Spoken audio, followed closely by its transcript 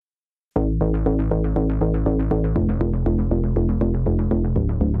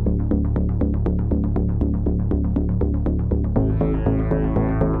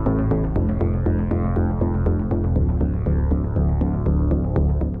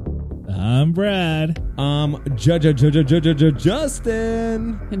I'm Brad. Justin.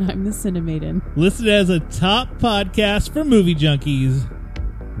 And I'm the Cinemaiden. Listed as a top podcast for movie junkies,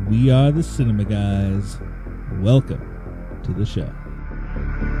 we are the Cinema Guys. Welcome to the show.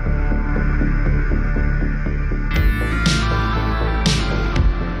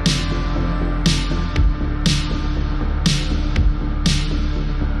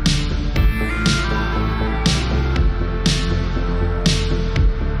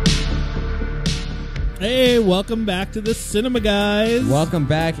 Hey, welcome back to the Cinema Guys. Welcome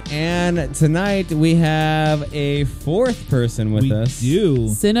back, and tonight we have a fourth person with us. We do.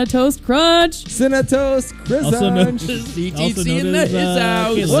 Cinetoast Crunch. Cinetoast Chris. Also known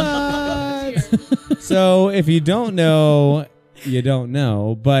as What? So, if you don't know, you don't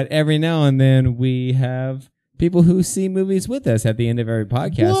know. But every now and then we have people who see movies with us. At the end of every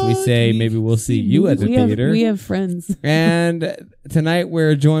podcast, we say maybe we'll see you at the theater. We have friends. And tonight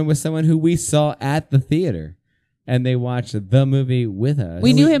we're joined with someone who we saw at the theater, and they watched the movie with us.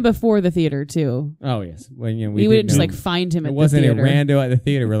 We knew him before the theater too. Oh yes, when we wouldn't just like find him at the theater. It theater. wasn't a rando at the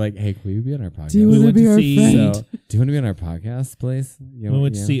theater. We're like, hey, can we be on our podcast? Do you want to be our friend? So, do you want to be on our podcast, please? We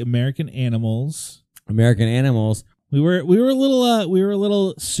went to see American Animals. American Animals. We were a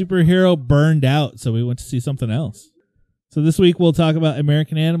little superhero burned out, so we went to see something else. So this week we'll talk about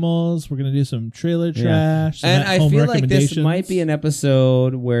American Animals. We're gonna do some trailer trash, and I feel like this might be an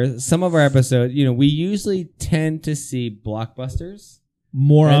episode where some of our episodes, we usually tend to see blockbusters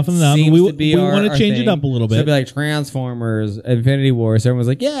more often than not. We want to change it up a little bit. So it'd be like Transformers, Infinity War. So everyone's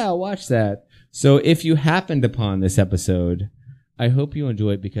like, "Yeah, I'll watch that." So if you happened upon this episode, I hope you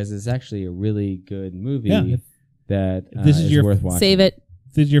enjoy it because it's actually a really good movie. Yeah. That this is worth watching. Save it.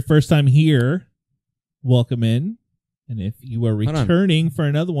 If this is your first time here, welcome in. And if you are returning for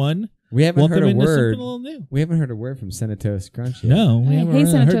another one, we haven't heard a word. New. We haven't heard a word from Cinetoast Crunch yet. No, we haven't heard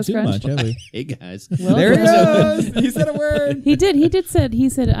Cinetoast too Crunch. much, have we? Hey guys, there he goes. He said a word. He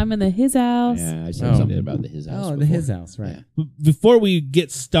said I'm in the his house. Yeah, I said something about the his house. Oh, before. the his house, right? Yeah. Before we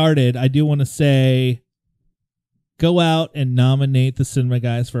get started, I do want to say, go out and nominate the Cinema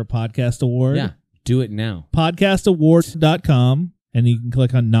Guys for a podcast award. Yeah. Do it now. Podcastawards.com, and you can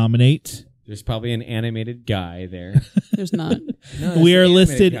click on nominate. There's probably an animated guy there. There's not. No, we are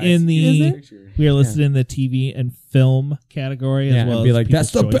listed in the the TV and film category as well. And be as like,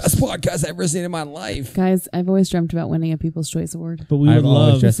 that's the People's best Choice. podcast I've ever seen in my life. Guys, I've always dreamt about winning a People's Choice Award. But we would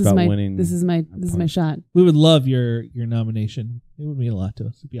love This is my shot. We would love your nomination. It would mean a lot to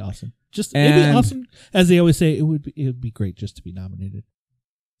us. It'd be awesome. It'd be awesome. As they always say, it would be great just to be nominated.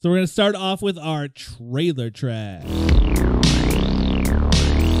 So we're going to start off with our trailer trash.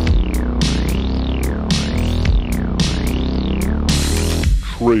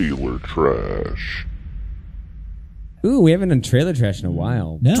 Trailer trash. Ooh, we haven't done trailer trash in a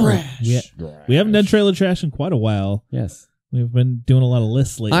while. No, Trash. we haven't done trailer trash in quite a while. Yes. We've been doing a lot of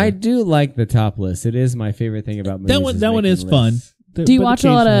lists lately. I do like the top list. It is my favorite thing about movies. That one is fun. Do you watch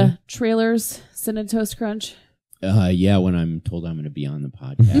a lot of trailers, Cinetoast Crunch? Yeah, when I'm told I'm going to be on the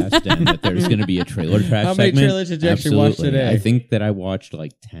podcast and that there's going to be a trailer trash How segment. many trailers did you actually watch today? I think that I watched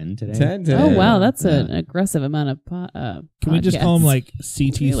like 10 today. 10 today. Oh, wow. That's an aggressive amount of Can we just call them like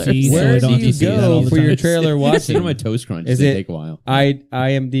CTC? Trailers. Where so do we don't you have to see that all go the for time? your trailer watching? Cinema Toast Crunch. Is They it take a while.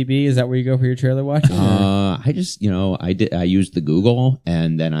 IMDb? Is that where you go for your trailer watching? I just, I used the Google,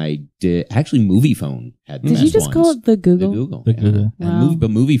 and then I did, actually Movie Phone had the Did best you just ones. call it the Google? The Google. The yeah. Google. And Wow.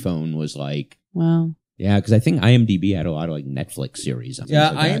 but Movie Phone was like, Wow. yeah, because I think IMDb had a lot of like Netflix series. And Yeah,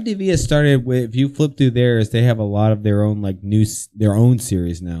 things like that. IMDb has started with, if you flip through theirs, they have a lot of their own their own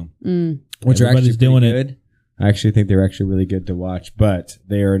series now, which are actually Everybody's doing pretty it. good. I actually think they're actually really good to watch, but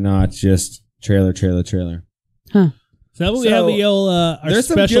they are not just trailer. Huh. So how about we have the old, our there's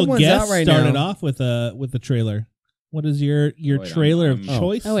some special good ones guest out right started now. off with the trailer. What is your Wait, trailer of I'm-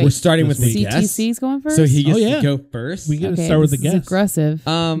 choice? Oh, wait. We're starting with This the week? guest. CTC's going first? So he gets Oh, yeah. to go first. We get to Okay, start with the this is guest. aggressive.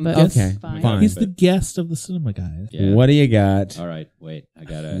 but okay, fine. fine. He's the guest of the Cinema Guys. Yeah. What do you got? All right, wait. I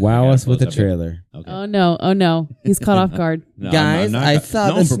gotta Wow I gotta us with the close up here. trailer. Okay. Oh no. He's caught off guard. No, Guys, I'm not- I saw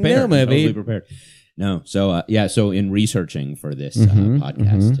no, this I'm prepared. new I'm movie. totally prepared. No, so so in researching for this Mhm,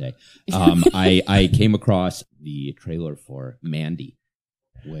 podcast mhm. today, I came across the trailer for Mandy.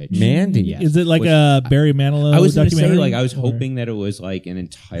 Which Mandy? yes, Is it like which a Barry Manilow I was going to documentary? say, like, I was Or- hoping that it was like an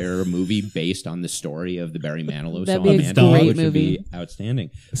entire movie based on the story of the Barry Manilow That'd song be a Mandy, great which would be movie.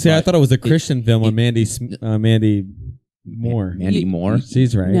 outstanding. See, I But thought it was a Christian film on Mandy Moore. Mandy Moore.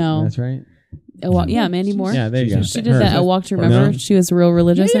 She's right. No. That's right. Yeah, Mandy Moore. Yeah, there you go. She did Her. that. A Walk to Or Remember. no? She was real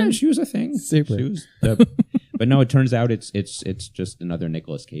religious. Yeah, in? she was a thing. Super. She was the, But no, it turns out it's just another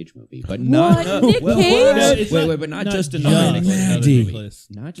Nicolas Cage movie. But What? not Nick Cage? Wait, but not just another Nicolas Mandy. Nicolas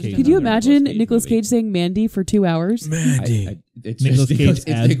Not just Cage. Could you another imagine Nicolas Nicolas movie. Cage saying Mandy for 2 hours? It's Nicolas just Cage it's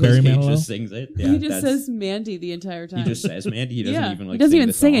as Nicolas Barry Cage Manilow? just sings it. Yeah, he just that's- says Mandy the entire time. He just says Mandy. He doesn't even like. he doesn't sing even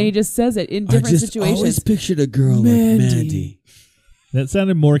the sing it. song. He just says it in different situations. pictured a girl Mandy. That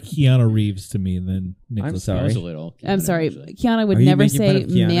sounded more Keanu Reeves to me than Nicolas sorry. That was Cage. a little. I'm sorry. Keanu, Keanu would Are you never making fun say of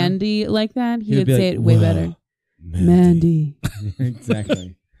Keanu? Mandy like that. He would be say like, it way "Wow, better. Mandy.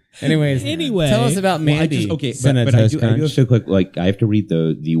 Exactly. Anyways, Anyway. tell us about Well, I Mandy. just, okay, Senna but I Toast do have Crunch. to click I have to read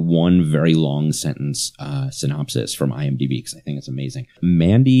the one very long sentence synopsis from IMDb because I think it's amazing.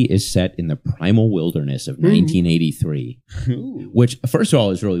 Mandy is set in the primal wilderness of 1983, which first of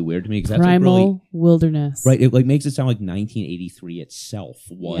all is really weird to me because that's like Primal really wilderness. right. It like makes it sound like 1983 itself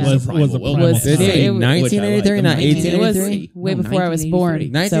was Yeah. a primal Was a wilderness. Was This very- is it was- 1983, not 1883. It was way before I was born.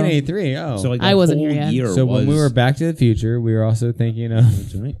 1983. Oh, So like I that wasn't whole here yet. year so when we was- were Back to the Future, we were also thinking of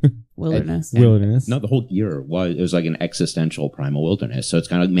That's right. Wilderness. wilderness. No, the whole year was like an existential primal wilderness. So it's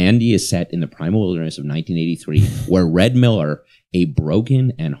kind of like Mandy is set in the primal wilderness of 1983, where Red Miller, a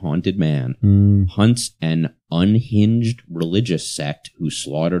broken and haunted man, hunts an unhinged religious sect who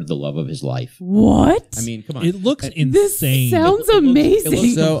slaughtered the love of his life. What? I mean, come on. It looks And- this insane. sounds It looks- amazing. it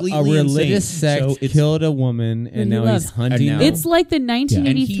looks So a completely religious insane. sect So it's- killed a woman, and he now loves. he's hunting. And now- It's like the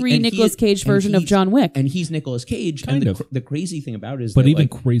 1983 And he- Nicolas Cage and version of he's- John Wick. And he's Nicolas Cage. Kind and of. the crazy thing about it is but that, even like,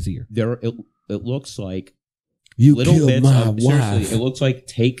 crazier. it looks like you little killed bits my of wife. seriously, it looks like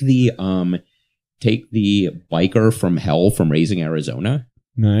take the biker from hell from Raising Arizona,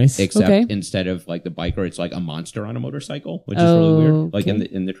 Nice. except Okay. instead of like the biker, it's like a monster on a motorcycle, which is really weird. Like Okay.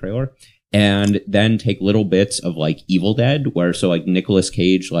 in the trailer, and then take little bits of like Evil Dead, where so like Nicolas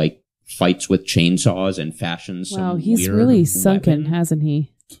Cage like fights with chainsaws and fashions. Wow, some he's weird really sunken, weapon. hasn't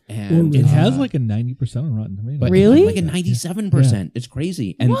he? And It has like a 90% on Rotten Tomatoes. but Really? like a 97%. It's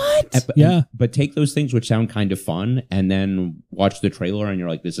crazy. And What? Yeah. but take those things which sound kind of fun, and then watch the trailer, and you're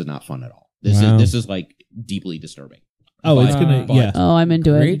like, this is not fun at all. Wow. This is like deeply disturbing. Oh, it's But- gonna but- yeah. Oh, I'm into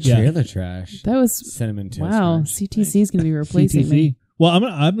Great it. Yeah. trailer trash. That was Cinnamon Toast wow. Crunch. CTC is going to be replacing me. CTC. Well,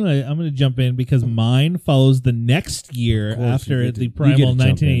 I'm gonna jump in because mine follows the next year Of course, after you get the to primal jump in.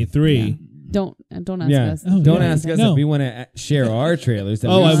 1983. Don't ask Yeah. us. Oh, Don't yeah. ask us No. if we want to share our trailers.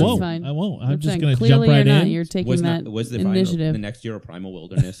 That Oh, we I see. won't. fine. I won't. I'm That's just fine. gonna Clearly jump right you're not. in. You're taking Was that the initiative. the next year of Primal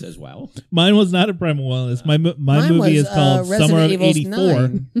Wilderness as well? Mine was not a primal wellness. My Mine movie was, is called Resident Summer of Evil's '84.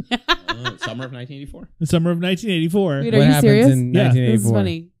 9. Summer of 1984. The Summer of 1984. Wait, What are you happens serious? in Yeah. 1984? This is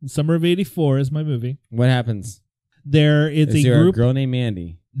funny. Summer of '84 is my movie. What happens? There is Is a there group. a girl named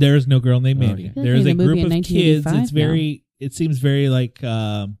Mandy? There is no girl named Okay. Mandy. I feel like There is in a the movie group in of kids. 1985 It's very. It seems very like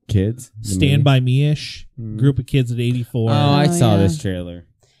Kids? The Stand movie? by Me ish group of kids at '84. Oh, I Oh, saw yeah. this trailer.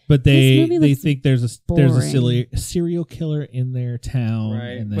 But This they movie they looks think there's a boring. serial killer in their town,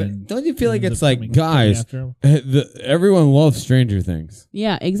 and then But don't you feel like ends it's up like, coming guys, after 'em. everyone loves Stranger Things.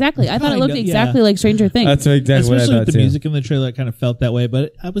 Yeah, exactly. I thought it looked Kinda, exactly yeah. like Stranger Things. That's exactly what I Especially thought with the too. music in the trailer, it kind of felt that way.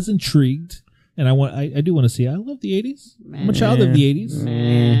 But I was intrigued, and I do want to see it. I love the '80s. I'm a child of the '80s.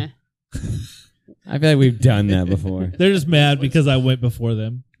 Meh. I feel like we've done that before. They're just mad because I went before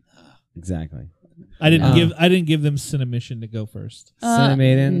them. Exactly. I didn't Oh. give them Cinemission to go first.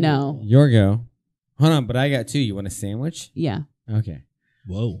 Cinemaiden. No. Your go. Hold on, but I got two. You want a sandwich? Yeah. Okay.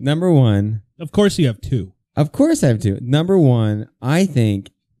 Whoa! Number one. Of course you have two. Of course I have two. Number one, I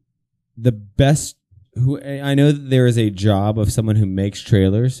think the best I know that there is a job of someone who makes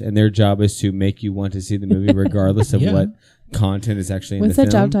trailers, and their job is to make you want to see the movie regardless of Yeah. what content is actually in What's the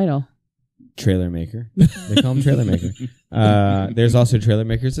that film. job title? Trailer maker. They call him trailer maker. There's also trailer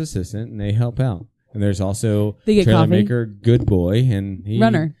maker's assistant, and they help out. And there's also They get trailer coffee? maker good boy, and he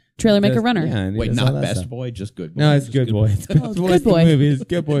Runner. Trailer maker does- runner. Yeah, and he Wait, does all not that Best stuff. Boy, just Good Boy. No, it's Just good boy. It's good Oh, boy. Good Boy. Movies.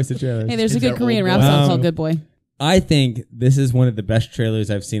 Good boys to trailers. Hey, there's a Is good there Korean old rap boy? song called Good Boy. I think this is one of the best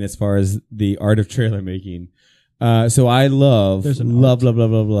trailers I've seen as far as the art of trailer making. So I love There's an love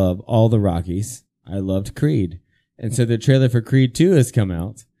all the Rockies. I loved Creed. And so the trailer for Creed 2 has come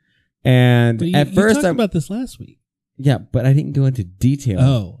out. And But at you first talked I'm about this last week. yeah, but I didn't go into detail.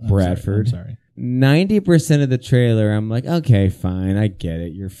 Oh, I'm Bradford. Sorry. 90% of the trailer, I'm like, okay, fine, I get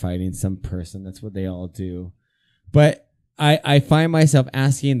it. You're fighting some person. That's what they all do. But I find myself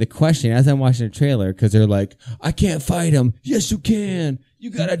asking the question as I'm watching the trailer because they're like, I can't fight him. Yes, you can.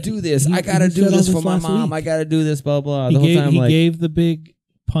 You got to do this. He- I got to he do said all this this for my last mom. week. I got to do this, blah, blah. He The whole gave, time, I'm he like, gave the big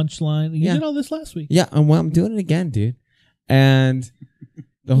punchline. You Yeah. did all this last week. yeah, I'm doing it again, dude. And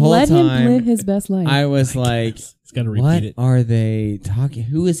the whole Let him time, live his best life. I was like, He's got to repeat what it. are they talking?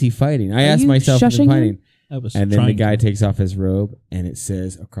 Who is he fighting? I Are asked you myself, who's he shushing him? fighting? I was And then the trying guy to. takes off his robe, and it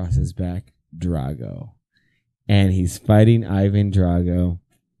says across his back, Drago. and he's fighting Ivan Drago,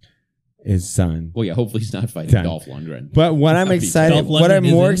 his son. Well, yeah, hopefully he's not fighting Done. Dolph Lundgren. But what I'm That'd be excited, Dolph what I'm Lundgren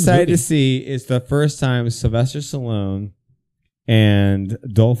is more in the excited movie. to see is the first time Sylvester Stallone and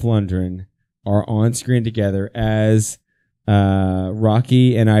Dolph Lundgren are on screen together as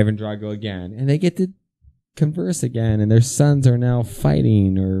Rocky and Ivan Drago again, and they get to converse again, and their sons are now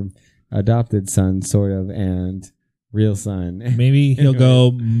fighting, or adopted son, sort of, and real son. Maybe he'll Anyway.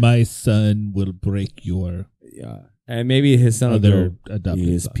 go, my son will break your Yeah. And maybe his son will other go, adopted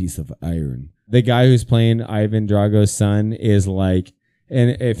his son. piece of iron. The guy who's playing Ivan Drago's son is like,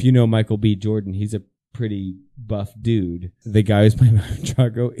 and if you know Michael B. Jordan, he's a pretty buff dude. The guy who's playing Ivan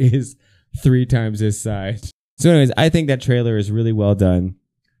Drago is 3 times his size. So anyways, I think that trailer is really well done.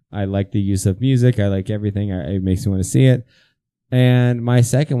 I like the use of music. I like everything. It makes me want to see it. And my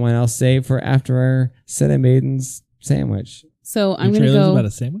second one I'll save for after our Set of Maidens sandwich. So I'm Your going to trailer's go. about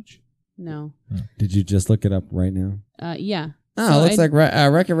a sandwich? No. Did you just look it up right now? Yeah. Oh, So it looks I'd- like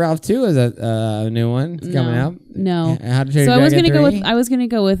Wreck-It Ralph 2 is a new one. It's coming No. out. No. How to Train So Your I was Dragon gonna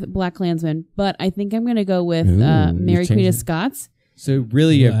go 3? with Black Klansman, but I think I'm gonna go with Ooh, Mary you Queen changed of it. Scots. So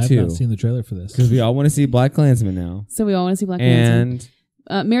really you I have have 2. not seen the trailer for this. Because we all want to see Black Klansman now. So we all want to see Black Klansman.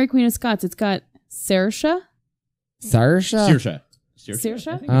 And Mary Queen of Scots. It's got Saoirse. Saoirse? Saoirse.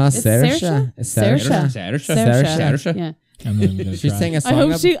 Saoirse? It's Saoirse? Saoirse. Saoirse. Yeah. I'm not even gonna She try. sang a I song.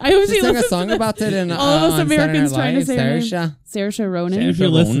 hope she. I hope she she sang a listens song to about it in all of us on Americans Saturday trying Night to say her Live. name. Saoirse Ronan. Saoirse. If you're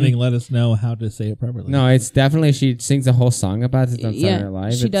Ronan. listening, let us know how to say it properly. No, it's definitely she sings a whole song about it on Yeah, Saturday Night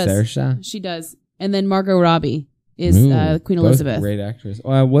Live. she It's does. Saoirse. She does. And then Margot Robbie is Ooh, Queen both Elizabeth. Great actress.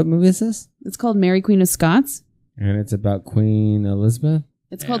 What movie is this? It's called Mary Queen of Scots. And it's about Queen Elizabeth.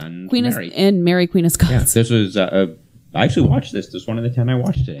 It's called And Queen Mary. of and Mary Queen of Scots. This was, I actually watched this. This is one of the 10 I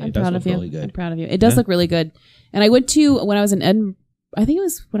watched today. I'm It does proud look of you. really I'm good. proud of you. It does look really good. And I went to when I was in Edinburgh. I think it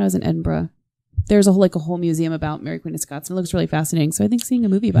was when I was in Edinburgh. There's a whole museum about Mary Queen of Scots, and it looks really fascinating. So I think seeing a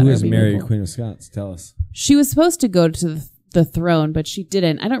movie about Who her is would be Mary really cool. Queen of Scots? Tell us. She was supposed to go to the throne, but she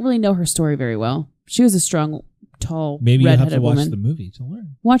didn't. I don't really know her story very well. She was a strong, tall, Maybe you have redheaded to watch woman. the movie to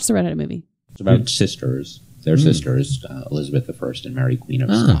learn. Watch the redheaded movie. It's about sisters. They're sisters, Elizabeth I and Mary Queen of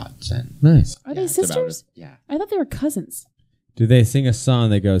Scots. And Nice. Are they it's about- sisters? yeah. I thought they were cousins. Do they sing a song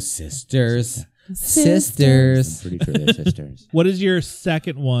that goes, Sisters? I'm Sisters. pretty sure they're sisters. What is your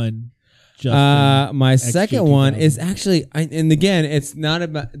second one, Justin? My XG second one 2000? is actually, and again, it's not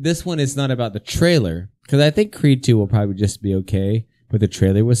about, this one is not about the trailer, because I think Creed 2 will probably just be okay, but the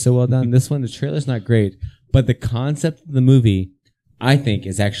trailer was so well done. This one, the trailer's not great, but the concept of the movie, I think,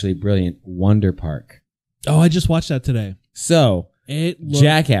 is actually brilliant. Wonder Park. Oh, I just watched that today. So, It looked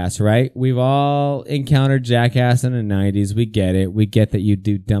Jackass, right? We've all encountered Jackass in the 90s. We get it. We get that you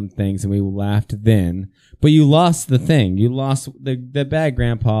do dumb things, and we laughed then. But you lost the thing. You lost the bad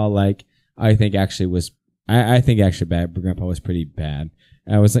grandpa. Like I think actually was. I think actually bad grandpa was pretty bad.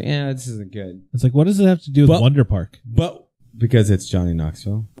 I was like, this isn't good. It's like, what does it have to do with But- Wonder Park? But because it's Johnny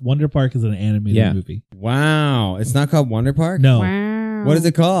Knoxville. Wonder Park is an animated Yeah. movie. Wow, it's not called Wonder Park. No, Wow. What is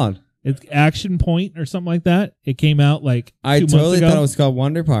it called? it's Action Point or something like that. It came out like I 2 totally months ago. thought it was called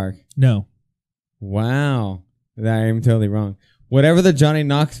Wonder Park. No, Wow, I am totally wrong. Whatever the Johnny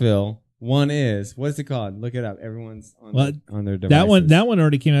Knoxville one is, what is it called? Look it up. Everyone's on, Well, on their devices. that one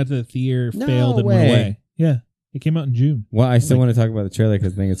already came out to the theater, No failed, and way. went away. Yeah, it came out in June. Well, I still want to talk about the trailer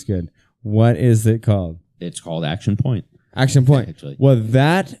because I think it's good. What is it called? It's called Action Point. Action Point. Actually. Well,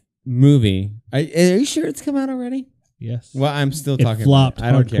 that movie. Are you sure it's come out already? Yes. Well, I'm still it talking. flopped About it.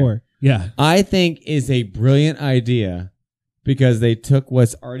 I don't care. hardcore. Yeah. I think is a brilliant idea because they took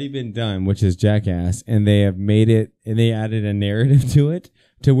what's already been done, which is Jackass, and they have made it, and they added a narrative to it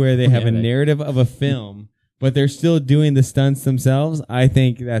to where they have a narrative of a film, but they're still doing the stunts themselves. I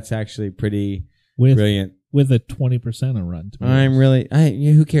think that's actually pretty With brilliant. with a 20% on Rotten Tomatoes. I'm really,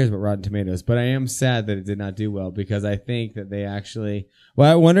 who cares about Rotten Tomatoes? But I am sad that it did not do well because I think that they actually,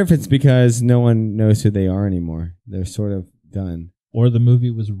 well, I wonder if it's because no one knows who they are anymore. They're sort of done. or the movie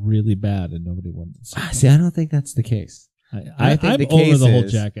was really bad and nobody wanted to see it. See, I don't think that's the case. I think I'm the over case the whole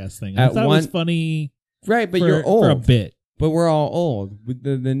is Jackass thing. I at thought it one- was funny Right, but for, you're for a old. bit. But we're all old.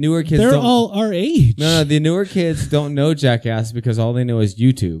 The newer kids They're don't. all our age. No, the newer kids don't know Jackass because all they know is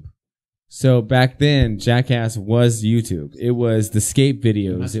YouTube. So back then, Jackass was YouTube. It was the skate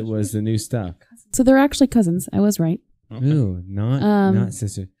videos. It was the new stuff. So they're actually cousins. I was right. Ooh, not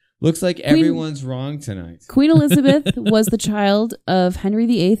sister. Looks like everyone's wrong tonight. Queen Elizabeth was the child of Henry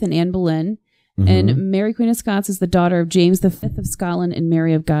VIII and Anne Boleyn, Mm-hmm. and Mary Queen of Scots is the daughter of James V of Scotland and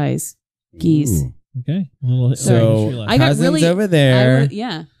Mary of Guise. Guise. Ooh. Okay. A little So history lesson. I got cousins really- over there,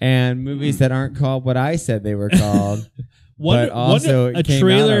 Yeah. and movies that aren't called what I said they were called. But also it a came out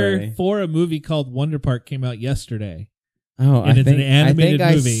trailer already. for a movie called Wonder Park came out yesterday. Oh, And it's an animated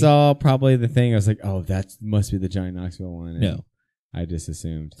I movie. saw probably the thing. I was like, oh, that must be the Johnny Knoxville one. And No. I just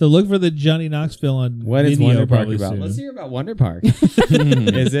assumed. So look for the Johnny Knoxville on What is video Wonder Park probably about? soon. Let's hear about Wonder Park.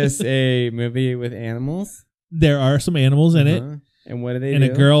 Is this a movie with animals? There are some animals in it. Uh-huh. And what do they And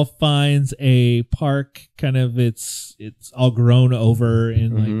do? a girl finds a park, kind of it's all grown over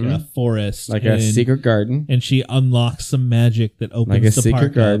in like a forest, like and, a secret garden. and she unlocks some magic that opens Like a the secret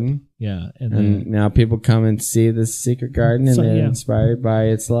park up. garden. Yeah, and And then now people come and see this secret garden and So, they're yeah. inspired by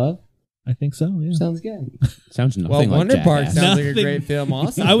its love. I think so. Yeah. Sounds good. Sounds nothing Well, like Wonder Park Jackass. sounds like a Nothing. great film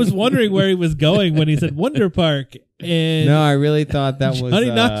also. I was wondering where he was going when he said Wonder Park, and No, I really thought that was Johnny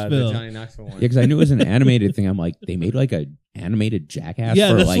the Knoxville. Johnny Knoxville one. Yeah, because I knew it was an animated thing. I'm like, they made like a animated Jackass yeah,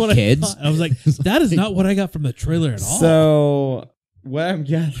 for that's like what kids. I thought. I was like, that is not what I got from the trailer at all. So what I'm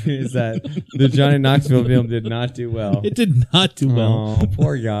gathering is that the Johnny Knoxville film did not do well. it did not do well. Oh,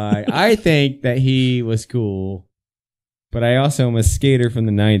 poor guy. I think that he was cool, but I also am a skater from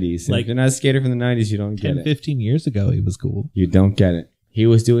the 90s. And Like- if you're not a skater from the 90s, you don't get 10, it. 15 years ago, he was cool. You don't get it. He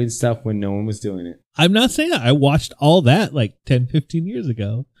was doing stuff when no one was doing it. I'm not saying that. I watched all that like 10, 15 years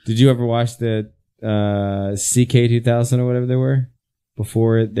ago. Did you ever watch the CK2000 or whatever they were?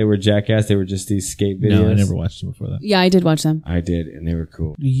 Before they were Jackass, they were just these skate videos. No, I never watched them before that. Yeah, I did watch them. I did, and they were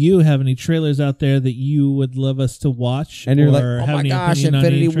cool. Do you have any trailers out there that you would love us to watch? And you're like, or oh have my any gosh, opinion on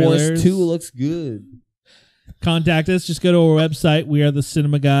any Infinity Wars trailers? 2 looks good. Contact us. Just go to our website,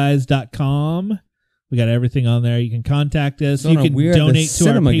 wearethecinemaguys.com. We got everything on there. You can contact us. You can donate to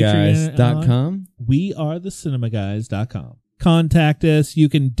our Patreon. Patreon.com. wearethecinemaguys.com. Contact us. You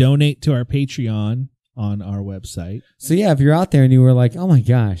can donate to our Patreon on our website. So yeah, if you're out there and you were like, oh my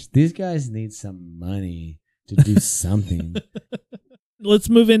gosh, these guys need some money to do something. Let's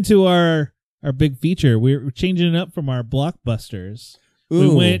move into our big feature. We're changing it up from our blockbusters.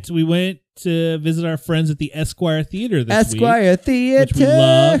 Ooh. We went to visit our friends at the Esquire Theater this week, Esquire Theater. which we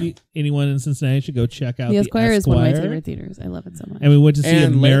love. Anyone in Cincinnati should go check out The Esquire is one of my Esquire. favorite theaters. I love it so much. And we went to see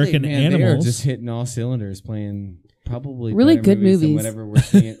And American lately, man, they are Animals. just hitting all cylinders, playing probably Really better good movies than movies. whatever we're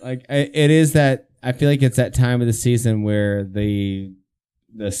seeing. Like it is that I feel like it's that time of the season where the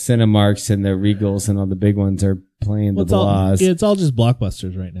Cinemarks and the Regals and all the big ones are playing Well, the Blas. it's all just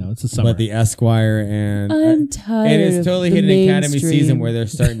blockbusters right now. It's the summer. But the Esquire and I'm tired. it is totally of the hitting Academy mainstream. season where they're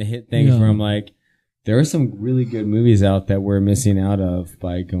starting to hit things Yeah. where I'm like, there are some really good movies out that we're missing out of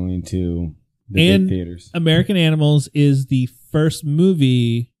by going to the And big theaters. American Animals is the first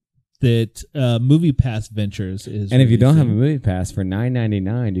movie that Movie Pass Ventures is. And if you don't have a releasing. movie pass for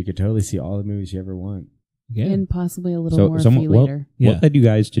 $9.99, you could totally see all the movies you ever want. yeah. and possibly a little So, more someone, fee well, later. Yeah. what led you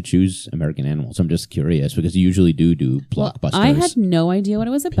guys to choose American Animals? I'm just curious because you usually do Well, blockbusters. I had no idea what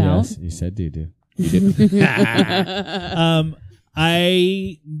it was about. P.S. You said do.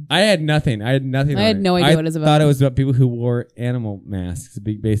 I I had nothing. I had nothing. I on had it. no idea what it was about. I thought it was about people who wore animal masks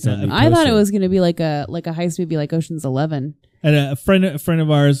based on the I thought it poster. was going to be like a heist movie like Ocean's 11. and a friend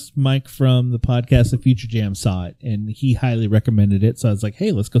of ours, Mike from the podcast The Future Jam, saw it and he highly recommended it. So I was like,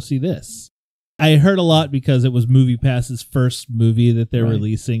 hey, let's go see this. I heard a lot because it was Movie Pass's first movie that they're Right.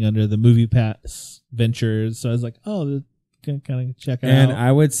 releasing under the Movie Pass Ventures. So I was like, oh, gonna kind of check it And out.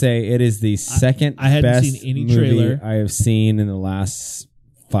 I would say it is the second I hadn't best seen any movie trailer. I have seen in the last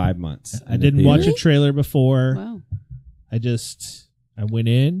 5 months. I didn't watch a theater. trailer before. Wow. I went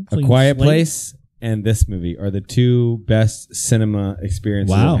in. A clean Quiet slate. Place and this movie are the two best cinema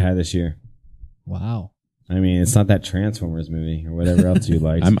experiences Wow. I've had this year. Wow. I mean, it's not that Transformers movie or whatever else you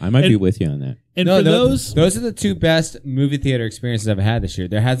like. I might be And- with you on that. And No, for those, those are the two best movie theater experiences I've had this year.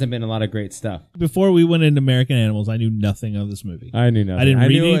 There hasn't been a lot of great stuff. before we went into American Animals, I knew nothing of this movie. I knew nothing. I didn't read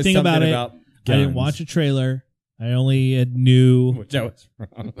knew it was anything about something it. about I didn't guns, watch a trailer. I only knew. which I was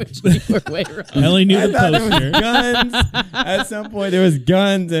wrong. I only knew I the thought there was poster. guns. At some point, there was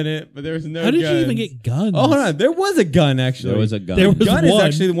guns in it, but there was no. How did guns. you even get guns? Oh, hold on. There was a gun actually. There was a gun. There was gun is one.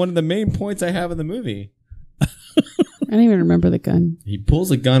 actually one of the main points I have in the movie. I don't even remember the gun. He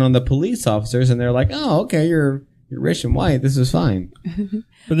pulls a gun on the police officers, and they're like, "Oh, okay, you're rich and white. This is fine.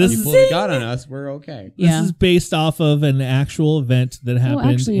 But this You is pulled a gun on us. We're okay." this Yeah. is based off of an actual event that Oh,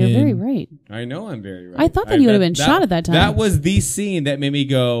 happened. actually, you're very right. I know I'm very right. I thought that he would have been shot at that time. That was the scene that made me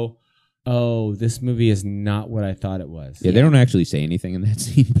go, "Oh, this movie is not what I thought it was." Yeah, they don't actually say anything in that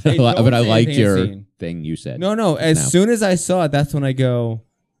scene, but, They don't but I say liked anything in your the scene. thing you said. No. As No. soon as I saw it, that's when I go,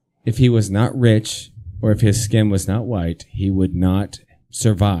 if he was not rich or if his skin was not white, he would not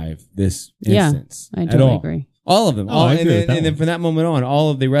survive this Yeah, instance. I at totally all. agree. All of them. Oh, I and, agree with then, that and then one. from that moment on,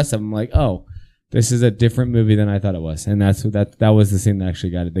 all of the rest of them, like, oh, this is a different movie than I thought it was. And that was the scene that actually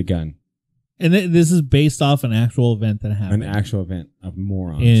got it, the gun. And this is based off an actual event that happened. An actual event of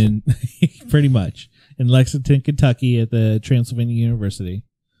morons. in pretty much in Lexington, Kentucky, at the Transylvania University,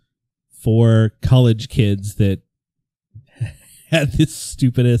 for college kids that had this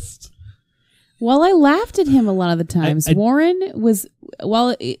stupidest. Well, I laughed at him a lot of the times. I Warren was,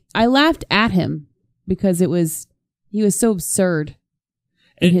 I laughed at him because he was so absurd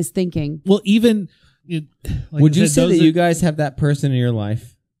in And- his thinking Well, even Would you say those that are- you guys have that person in your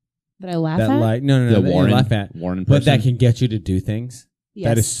life that I laugh that at. like no The that you Warren, laugh at, Warren but that person? can get you to do things? Yes.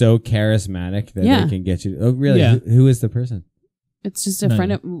 That is so charismatic that Yeah. they can get you. Oh, really? Yeah. Who is the person? It's just a No.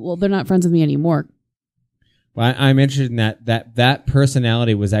 friend of, well, they're not friends with me anymore. Well, I'm interested in that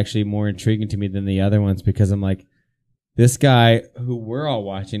personality was actually more intriguing to me than the other ones because I'm like, this guy who we're all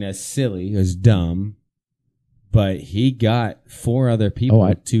watching as silly, as dumb, but he got 4 other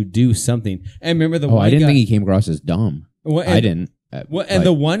people to do something. And remember the one I didn't guy, think he came across as dumb. well, I didn't. Well, and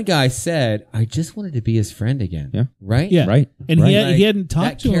the one guy said, "I just wanted to be his friend again." Yeah. Right. Yeah. right. And right. he hadn't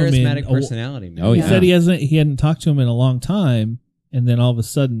talked that to him charismatic in personality. Man. Oh, He yeah. said he hadn't talked to him in a long time, and then all of a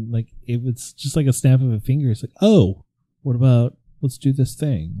sudden, like it was just like a snap of a finger. It's like, oh, what about let's do this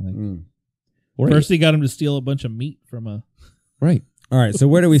thing? Like, Mm. Right. first, he got him to steal a bunch of meat from a. Right. All right. So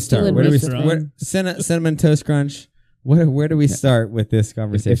where do we start? Still in Where do we restaurant. start? Cinnamon Toast Crunch. Where do we start with this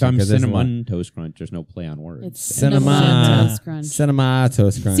conversation? If I'm 'Cause there's a lot. cinnamon toast crunch, there's no play on words. It's Cinema. Toast Crunch. Cinema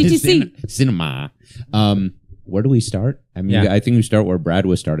Toast Crunch. CTC. Cinema. Where do we start? I mean, Yeah. I think we start where Brad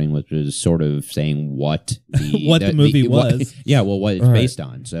was starting, which was sort of saying what the What the movie was. Yeah, well, what it's All right. based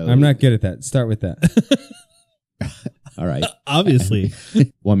on. So I'm not good at that. Start with that. all right. Obviously,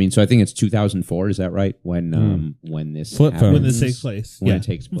 Well, I mean, so I think it's 2004. Is that right? When this Flip happens? when this takes place, When yeah, it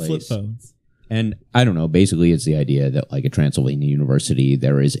takes Flip place. phones. And I don't know, basically it's the idea that like at Transylvania University,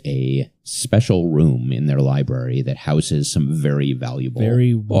 there is a special room in their library that houses some very valuable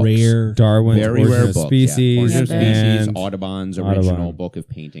Very books. rare. Darwin's Very Origin rare of book. Species, yeah. Origin of Species, and Audubon's Audubon. original book of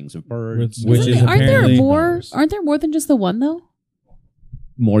paintings of birds. Which is Aren't there apparently- more? Aren't there more than just the one though?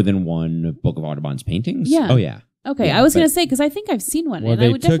 More than one book of Audubon's paintings? Yeah. Oh, yeah. Okay, Yeah, I was but- going to say because I think I've seen one, well, and I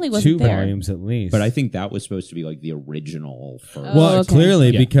they would took definitely 2 wasn't there. volumes at least. But I think that was supposed to be like the original first. Oh, well, okay.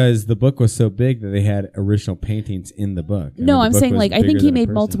 clearly Yeah. because the book was so big that they had original paintings in the book. I mean, No, the I'm book saying was like I bigger think he than a made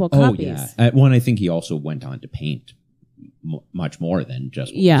person. multiple Oh, copies. yeah. One, I think he also went on to paint much more than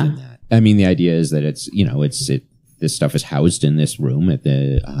just what Yeah. was in that. I mean, the idea is that it's, this stuff is housed in this room at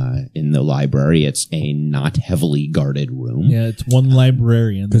in the library. It's a not heavily guarded room. Yeah, it's one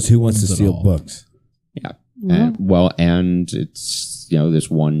librarian. Because that who wants to owns it steal all. books? Yeah. Well, And it's, this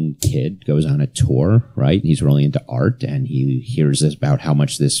one kid goes on a tour, right? He's really into art and he hears about how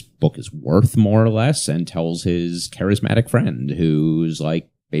much this book is worth, more or less, and tells his charismatic friend who's like,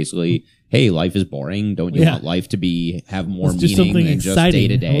 basically, hey, life is boring. Don't you Yeah. want life to have more Let's do meaning something than just exciting.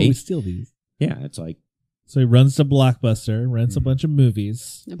 day to How about we day? steal these. Yeah, it's like, So he runs to Blockbuster, rents a bunch of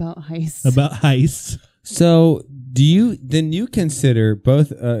movies about heists. about heists. So do you consider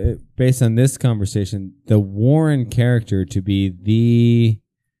both, based on this conversation, the Warren character to be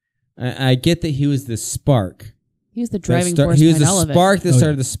I get that he was the spark. He was the that driving start- force He was behind the all of it. spark that Oh,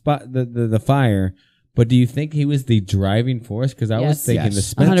 started yeah. the fire. But do you think he was the driving force? Because I was Yes. thinking Yes. the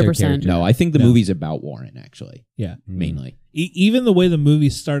Spencer 100%. character. no, I think the No. movie's about Warren, actually, Yeah. mainly. Even the way the movie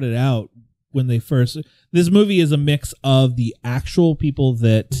started out when they first, this movie is a mix of the actual people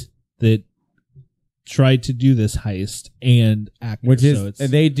that tried to do this heist and actors. Which is so it's,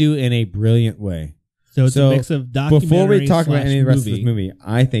 they do in a brilliant way. so it's so a mix of documentary. Before we talk about slash any of the rest of movie. this movie,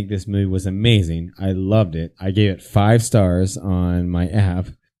 I think this movie was amazing. I loved it. I gave it 5 stars on my app.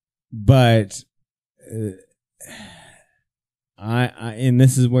 But I and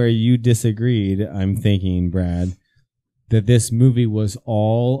this is where you disagreed, I'm thinking, Brad, that this movie was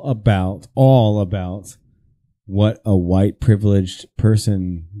all about what a white privileged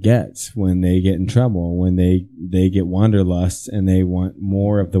person gets when they get in trouble, when they get wanderlust and they want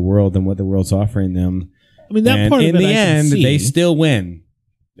more of the world than what the world's offering them. I mean, that And part in of it the I can end, see. they still win.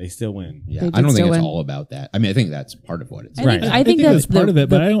 They still win. Yeah, They I did don't think still it's win. all about that. I mean, I think that's part of what it's I Right. think, I I think think that's that's part the, of it,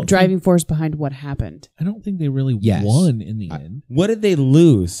 but the I don't driving force behind what happened. I don't think they really Yes. won in the end. What did they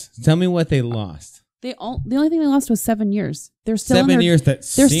lose? Tell me what they lost. The only thing they lost was 7 years. They're still in 7 their, years that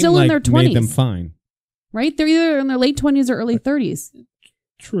they're seemed still in like their made them 20s. fine. right. They're either in their late 20s or early 30s.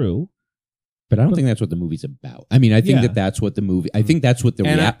 True. But I don't think that's what the movie's about. I mean, I think Yeah. that's what the movie. I think that's what the.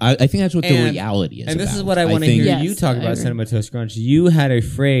 And I think that's what the and- reality is. And this is about. what I want to think- hear Yes, you talk I about, agree. Cinema Toast Crunch. You had a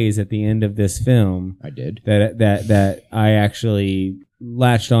phrase at the end of this film I did. that I actually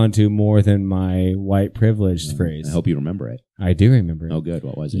latched onto more than my white privileged phrase. I hope you remember it. I do remember it. Oh, good.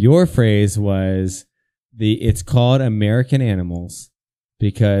 What was it? Your phrase was it's called American Animals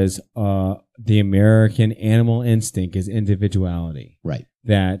because the American animal instinct is individuality. Right.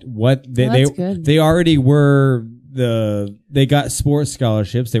 That what they Well, that's good. they already were they got sports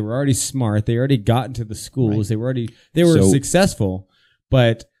scholarships. They were already smart. They already got into the schools. Right. They were So- successful,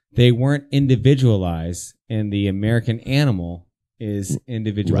 but they weren't individualized. And the American animal is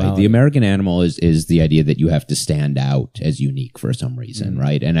individuality. Right. The American animal is the idea that you have to stand out as unique for some reason,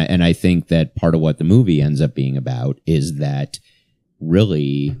 right? And I think that part of what the movie ends up being about is that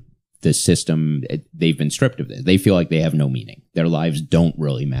really the system, they've been stripped of this. They feel like they have no meaning. Their lives don't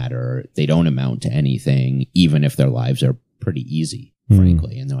really matter. They don't amount to anything, even if their lives are pretty easy,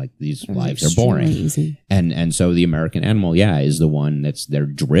 frankly. And they're like, these lives are boring. Easy. And so the American animal, is the one they're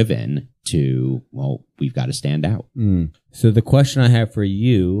driven to, well, we've got to stand out. So the question I have for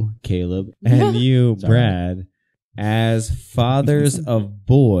you, Caleb, and you, Sorry. Brad, as fathers of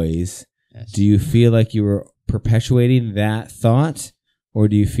boys, Yes. do you feel like you were perpetuating that thought, or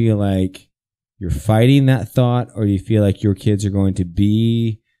do you feel like you're fighting that thought, or do you feel like your kids are going to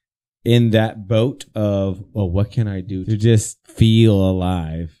be in that boat of, well, what can I do to just feel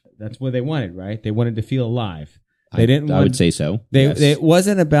alive? That's what they wanted, right? They wanted to feel alive. They didn't. I would say so. They it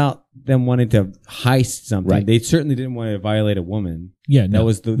wasn't about them wanting to heist something. Right. They certainly didn't want to violate a woman. Yeah, That no,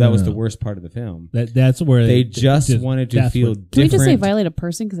 was the no. worst part of the film. That's where They just wanted to that's feel what- Can we different. just say violate a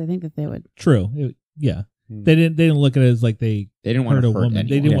person? Because I think that they would. true. Yeah, they didn't look at it as like they They didn't want hurt to a hurt woman. anyone.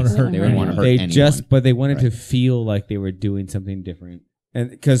 They didn't want to Yes. hurt. They didn't want to hurt They anyone. but they wanted to Right. feel like they were doing something different. And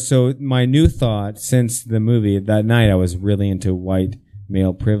because so my new thought since the movie that night, I was really into white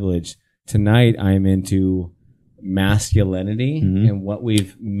male privilege. Tonight, I'm into masculinity and what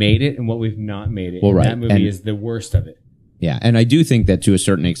we've made it and what we've not made it. Well, And right. that movie And- is the worst of it. Yeah, and I do think that to a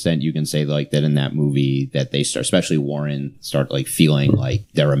certain extent, you can say like that in that movie that they start, especially Warren, start like feeling like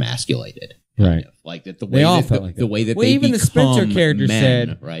they're emasculated, Right. Like that the They way all that felt the, like the that. way that Well, they even the Spencer become character men,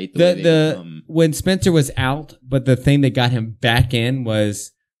 said right? way they become- When Spencer was out, but the thing that got him back in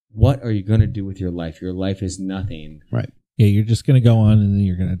was, what are you going to do with your life? Your life is nothing. right. Yeah, you're just gonna go on and then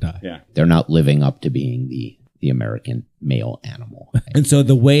you're gonna die. Yeah. They're not living up to being the American male animal. And so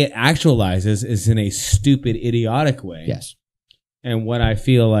the way it actualizes is in a stupid, idiotic way. Yes. And what I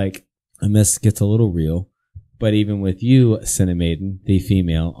feel like, and this gets a little real, but even with you, Cinemaiden, the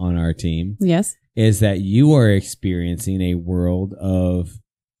female on our team, Yes. is that you are experiencing a world of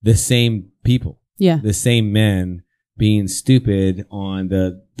the same people, Yeah. the same men being stupid on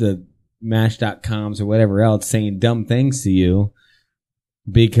the Match.coms or whatever else, saying dumb things to you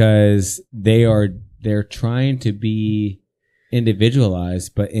because they're trying to be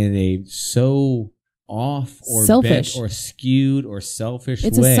individualized, but in a so off or Selfish. bent or skewed or selfish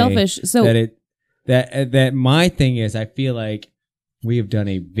It's way a selfish. So that my thing is, I feel like we have done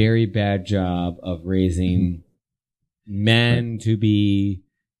a very bad job of raising men to be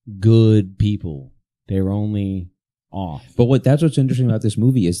good people. They're only off, But that's what's interesting about this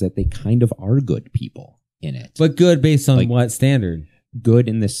movie is that they kind of are good people in it. but good based on Like- what standard? Good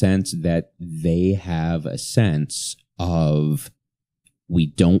in the sense that they have a sense of we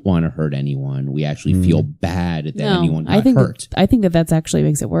don't want to hurt anyone. We actually feel bad that anyone got I think hurt. I think that's actually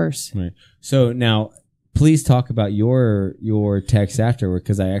makes it worse. Right. So now, please talk about your text afterward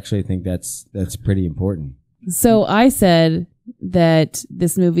because I actually think that's pretty important. So I said that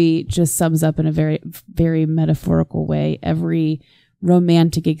this movie just sums up in a very, very metaphorical way every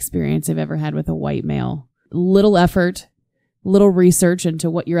romantic experience I've ever had with a white male. Little effort, little research into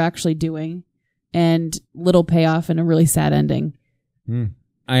what you're actually doing, and little payoff and a really sad ending.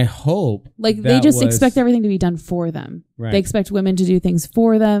 I hope Like they that just was- expect everything to be done for them. Right. They expect women to do things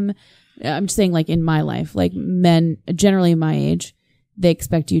for them. I'm just saying, like in my life, like men generally my age, they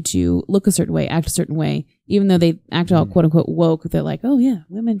expect you to look a certain way, act a certain way, even though they act all quote unquote woke. They're like, oh yeah,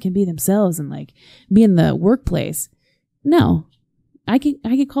 women can be themselves and like be in the workplace. No, I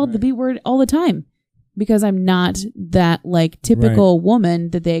get called the B word all the time because I'm not that like typical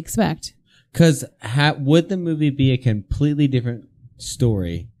woman that they expect. Because would the movie be a completely different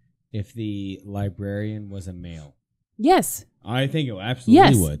story if the librarian was a male? Yes. I think it absolutely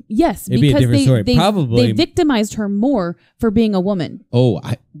Yes. would. Yes. It'd be a because different story. They Probably- victimized her more for being a woman.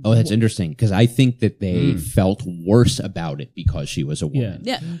 That's interesting because I think that they felt worse about it because she was a woman.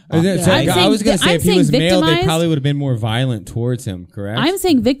 Yeah. I saying- was going to say I'm if he was saying male, they victimized. probably would have been more violent towards him. Correct? I'm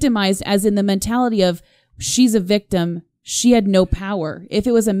saying victimized as in the mentality of she's a victim. She had no power. If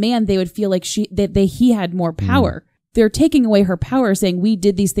it was a man, they would feel like he had more power. They're taking away her power, saying we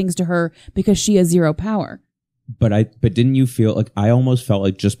did these things to her because she has zero power. But didn't you feel like I almost felt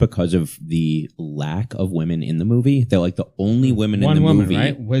like just because of the lack of women in the movie, they're like the only women in the movie.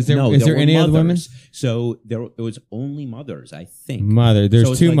 Right? Was there? No, is there were any other mothers. women? So it was only mothers, I think. There's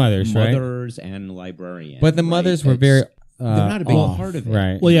So it's two like mothers, right? Mothers and librarian. But the right? mothers were It's- very. they're not a big off, part of it.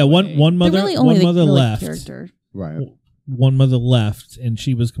 right? Well, yeah, one They're mother really only one the mother really left. character. Right. One mother left, and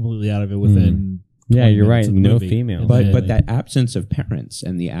she was completely out of it within. Yeah, 20 you're right. minutes of the No movie. female. And But then- that absence of parents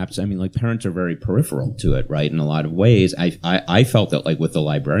and the I mean, like parents are very peripheral to it, right? In a lot of ways, I felt that like with the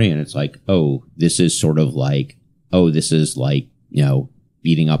librarian, it's like, oh, this is sort of like, oh, this is like, you know,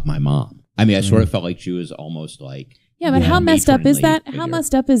 beating up my mom. I mean, I sort of felt like she was almost like, Yeah, but how messed up is that? matronly How figure.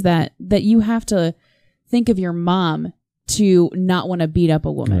 messed up is that you have to think of your mom to not want to beat up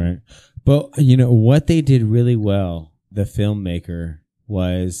a woman? Right. But you know what they did really well, the filmmaker,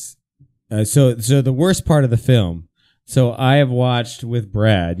 was so the worst part of the film. So I have watched with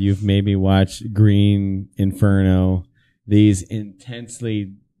Brad, you've maybe watched Green Inferno, these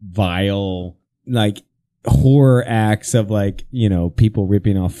intensely vile, like horror acts of like, you know, people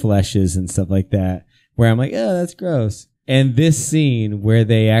ripping off fleshes and stuff like that, where I'm like, oh, that's gross. And this scene where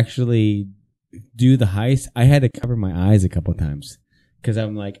they actually do the heist, I had to cover my eyes a couple times because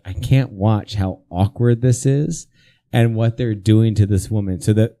I'm like, I can't watch how awkward this is and what they're doing to this woman.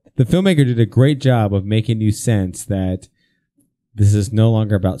 So the filmmaker did a great job of making you sense that this is no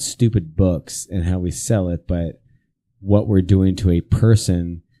longer about stupid books and how we sell it, but what we're doing to a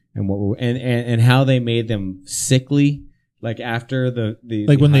person and what we're and how they made them sickly. Like after the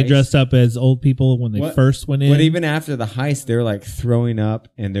like when they heist. dressed up as old people when they What- first went in. But even after the heist, they're like throwing up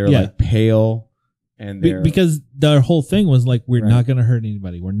and they're Yeah. like pale and they're because their whole thing was like, we're Right. not going to hurt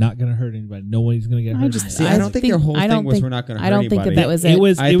anybody. We're not going to hurt anybody. Nobody's going to get I hurt. just- See, I don't think their whole I thing don't was think- we're not going to hurt I don't think anybody. that was it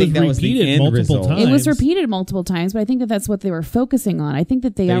was it. I it was think that was the repeated end multiple result. times. It was repeated multiple times, but I think that that's what they were focusing on. I think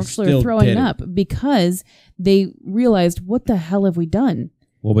that they They actually still are throwing did it. up because they realized, what the hell have we done?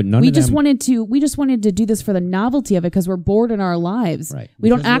 well, but none We of just them. wanted to do this for the novelty of it because we're bored in our lives. Right. We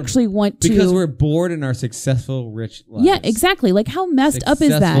don't Because we're- actually want to. because we're bored in our successful, rich lives. yeah, exactly. Like how messed up is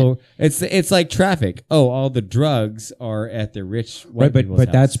that? Successful- It's like traffic. Oh, all the drugs are at the rich white Right, but people's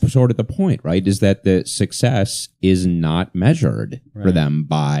that's house. sort of the point, right? Is that the success is not measured for Right. them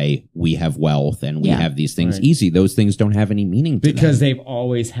by we have wealth and we Yeah. have these things Right. easy. Those things don't have any meaning to because them. they've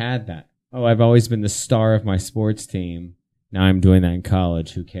always had that. Oh, I've always been the star of my sports team. Now I'm doing that in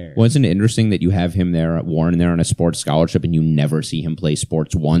college. Who cares? Wasn't it interesting that you have him there, Warren, there on a sports scholarship, and you never see him play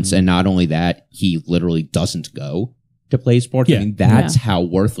sports once? Mm-hmm. And not only that, he literally doesn't go to play sports. Yeah. I mean, that's Yeah. how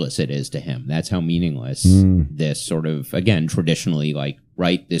worthless it is to him. That's how meaningless Mm. this sort of, again, traditionally, like,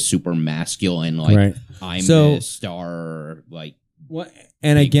 right, this super masculine, like, Right. I'm So- the star, like, What?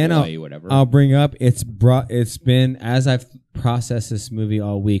 And big again, boy, whatever. I'll bring up it's been as I've processed this movie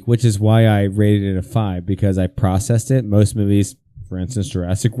all week, which is why I rated it a 5 because I processed it. Most movies, for instance,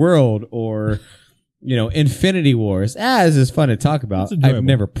 Jurassic World or you know Infinity Wars, this is fun to talk about. It's enjoyable. I've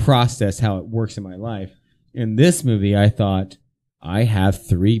never processed how it works in my life. In this movie, I thought I have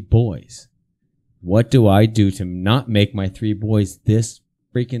 3 boys. What do I do to not make my 3 boys this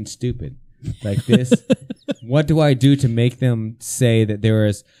freaking stupid? Like this, what do I do to make them say that there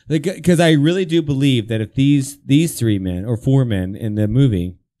is like? Because I really do believe that if these 3 men or 4 men in the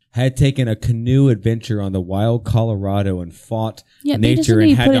movie had taken a canoe adventure on the wild Colorado and fought Yeah, they just nature need to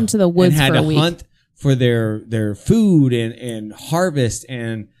and be had put to, into the woods and had for a to week. hunt for their food and harvest,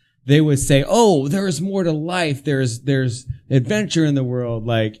 and they would say, "Oh, there's more to life. There's adventure in the world.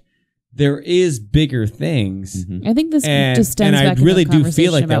 Like there is bigger things." Mhm. I think this And just stems I back into really a do feel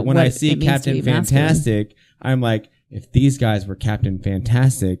conversation like that about when what I see it means to Captain be masculine. Fantastic, I'm like, if these guys were Captain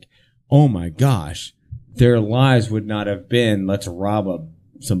Fantastic, oh my gosh, their lives would not have been let's rob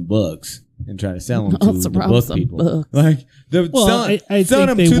some books and try to sell them to Let's the rob book some people. books. Like Well, selling I selling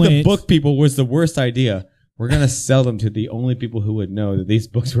them think they to the went- book people was the worst idea. We're gonna sell them to the only people who would know that these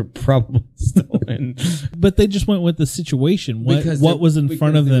books were probably stolen. But they just went with the situation. Because What they- was in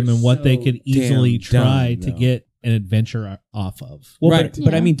front of because they them were and what they so could easily damn try dumb, to though. get an adventure off of. Well, Right.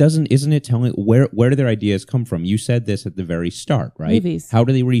 but I Yeah. mean, isn't it telling where do their ideas come from? You said this at the very start, right? Movies. How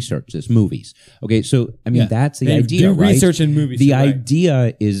do they research this? Movies. Okay, so I mean, Yeah. that's the They idea, do right? research in movies. The you're right.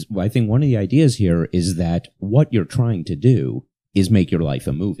 idea is, I think, one of the ideas here is that what you're trying to do is make your life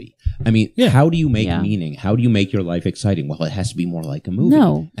a movie. I mean, Yeah. how do you make Yeah. meaning? How do you make your life exciting? Well, it has to be more like a movie.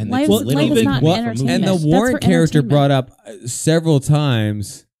 No. and Life- that's life literally is not what- entertainment. And the That's Warren for character entertainment. brought up several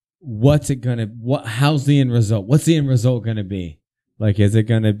times, how's the end result? What's the end result going to be? Like, is it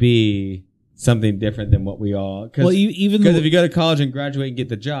going to be something different than what we all, Well, because even if the, you go to college and graduate and get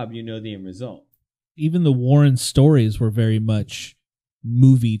the job, you know the end result. even the Warren stories were very much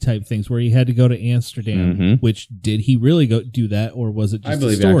movie type things where he had to go to Amsterdam. Mhm. Which did he really go do that, or was it just I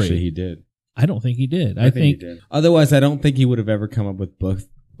believe a story? actually he did. I don't think he did. I think he did. Otherwise, I don't think he would have ever come up with book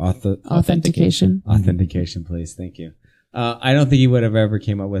Authentication. authentication. Please, thank you. I don't think he would have ever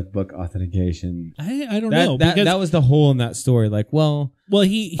came up with book authentication. I don't know. That was the hole in that story. Like, well,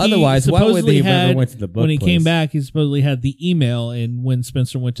 he otherwise, why would supposedly they have had, ever went to the book when he place? came back, he supposedly had the email, and when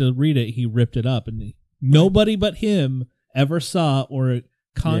Spencer went to read it, he ripped it up, and nobody but him ever saw or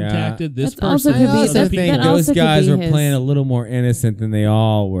contacted this That also person. could be- I also that- think that those also could guys be were his- playing a little more innocent than they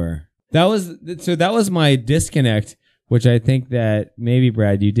all were. That was my disconnect, which I think that maybe,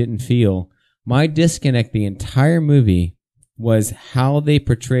 Brad, you didn't feel. My disconnect the entire movie was how they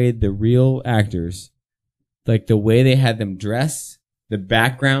portrayed the real actors, like the way they had them dress, the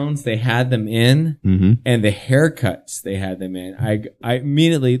backgrounds they had them in, Mm-hmm. and the haircuts they had them in. I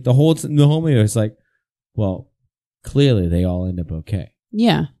immediately the whole movie was like, well, clearly they all end up okay.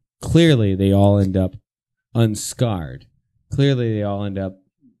 Yeah. Clearly they all end up unscarred. Clearly they all end up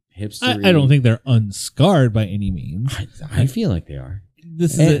hipster. I don't think they're unscarred by any means. I feel like they are.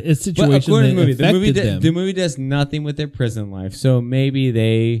 This is a situation But according that to the movie, affected them. the movie does nothing with their prison life. So maybe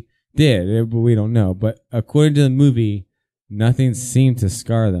they did, but we don't know. But according to the movie, nothing seemed to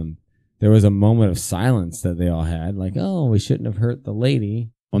scar them. There was a moment of silence that they all had, like, "Oh, we shouldn't have hurt the lady."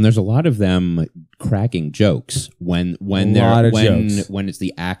 Well, and there's a lot of them cracking jokes when it's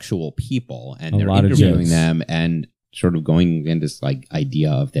the actual people and A they're lot of interviewing jokes. them and sort of going into this like idea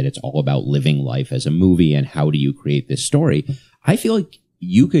of that it's all about living life as a movie and how do you create this story. I feel like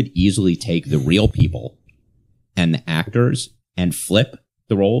you could easily take the real people and the actors and flip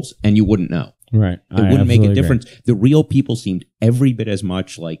the roles and you wouldn't know. Right. It wouldn't make a difference. The real people seemed every bit as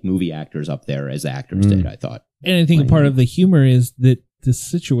much like movie actors up there as the actors did, I thought. And I think part of the humor is that the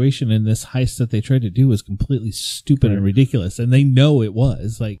situation in this heist that they tried to do was completely stupid and ridiculous, and they know it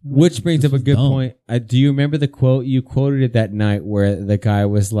was. Like, Which brings this up a was good dumb. point. Do you remember the quote? You quoted it that night where the guy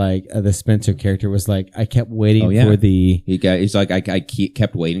was like, the Spencer character was like, I kept waiting Oh, yeah. for the... He's like, I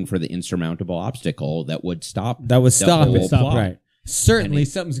kept waiting for the insurmountable obstacle that would stop. That would stop whole it. plot. Right. Certainly And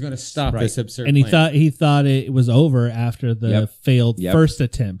something's going to stop Right. this absurd And he plan. thought it was over after the Yep. failed Yep. first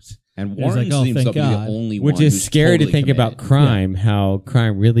attempt. And It was Warren like, oh, seems thank to be the God. only one Which is who's scary totally to think about committed. crime, how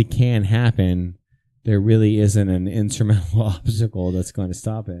crime really can happen. There really isn't an insurmountable obstacle that's going to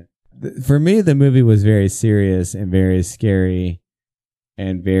stop it. For me, the movie was very serious and very scary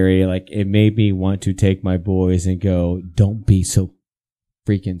and very, like, it made me want to take my boys and go, don't be so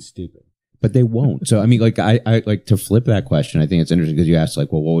freaking stupid. But they won't. So I mean, like I like to flip that question. I think it's interesting because you asked,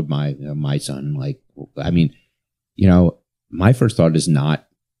 like, well, what would my son like? I mean, my first thought is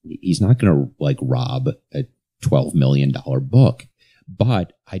he's not going to like rob a $12 million book.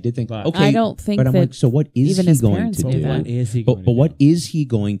 But I did think, okay, I don't think but I'm that like, so what is even he his going parents to knew do? that. What is he But going but to what do? is he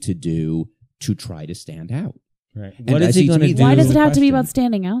going to do to try to stand out? Right. And What I is see he to going to me do? that Why does is it the have to be question. about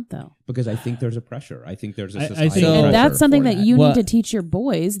standing out, though? Because I think there's a pressure. I think there's a I societal think- pressure. And that's something for that you Well- need to teach your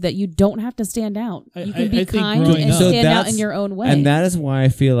boys, that you don't have to stand out. I- You I can be think kind growing and up- So stand out that's- in your own way. And that is why I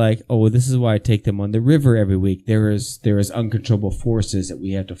feel like, oh, this is why I take them on the river every week. There is uncontrollable forces that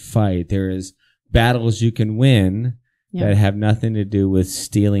we have to fight. There is battles you can win Yeah. that have nothing to do with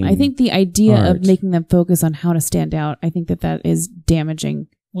stealing. I think the idea art. of making them focus on how to stand out, I think that is damaging.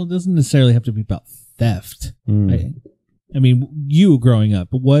 Well, it doesn't necessarily have to be about theft. Mm. I mean, you growing up,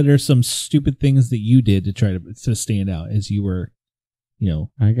 but what are some stupid things that you did to try to stand out as you were,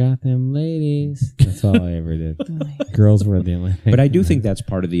 I got them ladies. That's all I ever did. Girls were the only thing. But I do think that's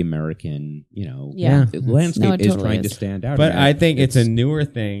part of the American, Yeah. landscape No, it is totally trying to is. stand out. But And I think it's a newer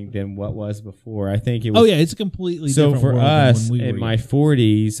thing than what was before. I think it was. oh yeah, it's a completely So different for world than us, when we in were my young.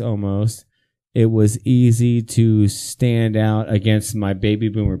 40s almost, it was easy to stand out against my baby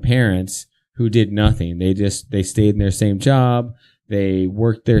boomer parents who did nothing. They stayed in their same job. They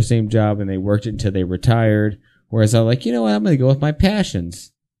worked their same job and they worked it until they retired. Whereas I was like, you know what? I'm going to go with my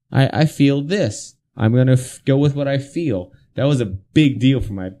passions. I feel this. I'm going to go with what I feel. That was a big deal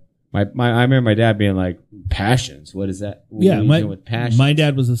for my I remember my dad being like, passions? What is that? What Yeah, are you doing with passions? my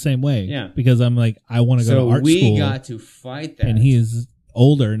dad was the same way. Yeah. Because I'm like, I want to go So to art we school. got to fight that. and he is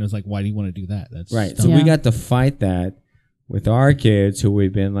older and is like, why do you want to do that? That's Right. dumb. So we Yeah. got to fight that with our kids who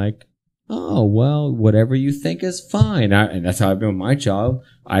we've been like, oh, well, whatever you think is fine. And that's how I've been with my child.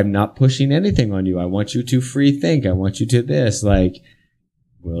 I'm not pushing anything on you. I want you to free think. I want you to this. Like,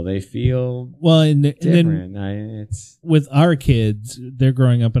 will they feel Well, and then different? It's with our kids, they're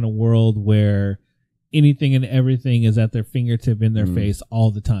growing up in a world where anything and everything is at their fingertip in their face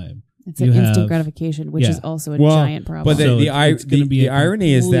all the time. It's You an instant have- gratification, which yeah. is also a Well, giant problem. but So the gonna be the a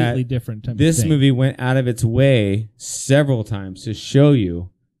irony is that completely different type of this thing. movie went out of its way several times to show you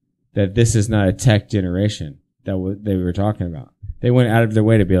that this is not a tech generation that they were talking about. They went out of their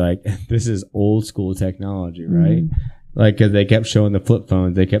way to be like, this is old school technology, right? Like, cause they kept showing the flip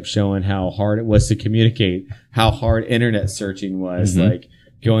phones. They kept showing how hard it was to communicate, how hard internet searching was, like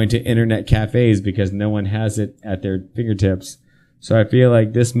going to internet cafes because no one has it at their fingertips. So I feel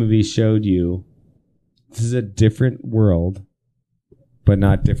like this movie showed you this is a different world, but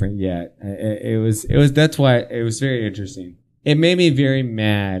not different yet. That's why it was very interesting. It made me very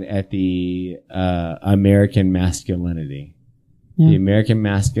mad at the American masculinity. Yeah. The American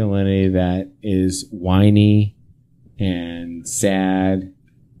masculinity that is whiny and sad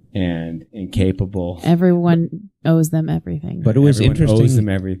and incapable. Everyone owes them everything. But it was Everyone interesting. owes them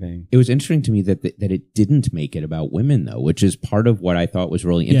everything. It was interesting to me that it didn't make it about women, though, which is part of what I thought was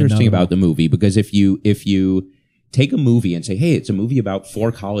really Yeah, interesting not at all. about the movie. Because if you take a movie and say, "Hey, it's a movie about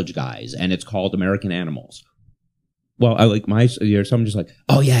 4 college guys and it's called American Animals," well, I like some just like,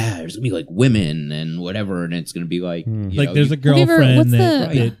 "Oh yeah, there's gonna be like women and whatever, and it's gonna be like, you Like know, there's a Have you ever- girlfriend what's that,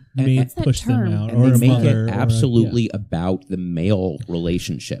 the- that and- may what's that push them term? out, and or they a make mother, it or a- absolutely about the male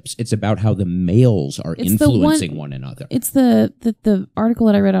relationships. It's about how the males are It's the influencing one another. It's the article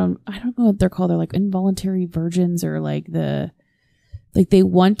that I read on, I don't know what they're called. They're like involuntary virgins, or like they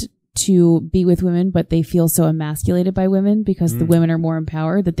want to be with women, but they feel so emasculated by women because the women are more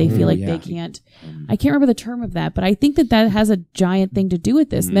empowered that they feel like yeah. they can't. I can't remember the term of that, but I think that has a giant thing to do with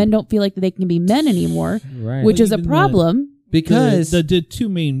this. Men don't feel like they can be men anymore, Right. which is a even problem. because the two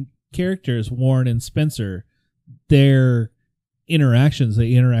main characters, Warren and Spencer, their interactions,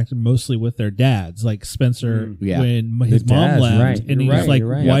 they interacted mostly with their dads. Like Spencer, Yeah. when his The mom dads, left, right. and You're he's right, like, you're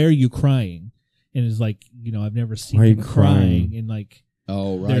right. "Why are you crying?" And it's like, I've never seen Why are you him crying. crying? And like,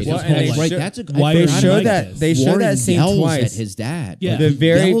 Oh There's right, this whole, like, right. show- That's a why they are show like that this? they show Warren that scene yells twice. at his dad. Yeah. Like, The he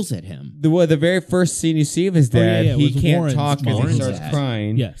very- yells at him. The very first scene you see of his Oh, yeah, dad, yeah, it he was can't Warren's talk because he mom's starts dad.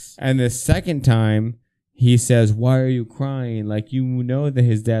 crying. yes, And the second time, he says, "Why are you crying?" Like, you know that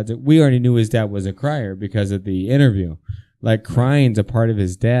his dad's. We already knew his dad was a crier because of the interview. Like, crying's a part of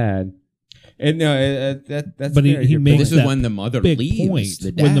his dad. And no, that's. But he very good makes point. This is that when the mother big leaves. point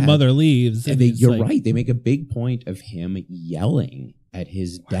The dad. when the mother leaves. And And it's you're like, right. They make a big point of him yelling at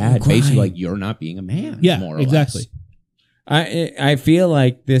his are you dad, basically crying? like, "You're not being a man." Yeah, more or exactly. less. I feel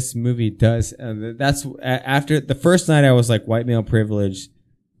like this movie does. That's after the first night. I was like, white male privilege,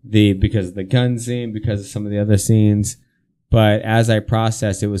 because of the gun scene, because of some of the other scenes. But as I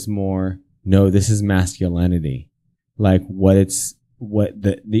processed, it was more, no, this is masculinity, like what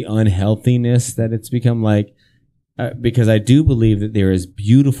the unhealthiness that it's become like. Because I do believe that there is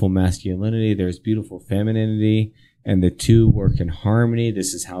beautiful masculinity, there's beautiful femininity, and the two work in harmony.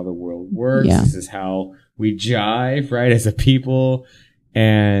 This is how the world works. Yeah. This is how we jive, right, as a people.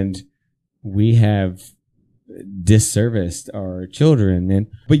 And we have disserviced our children.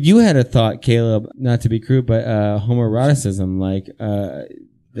 But you had a thought, Caleb, not to be crude, but homoeroticism, like that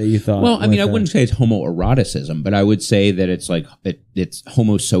you thought. Well, I mean, I with, wouldn't say it's homoeroticism, but I would say that it's like it's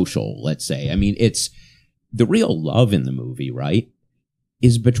homosocial. Let's say. I mean, it's the real love in the movie, right?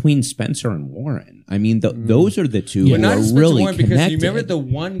 Is between Spencer and Warren. I mean, those are the two But who not are Spencer really Warren, connected. because you remember the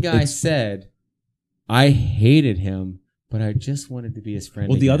one guy said, "I hated him, but I just wanted to be his friend."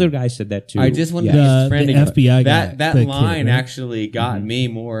 well, the again. other guy said that too. I just wanted Yeah. to be The his friend again. FBI guy, That the kid, line right? actually got me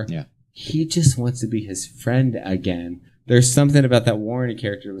more. Yeah. He just wants to be his friend again. There's something about that Warren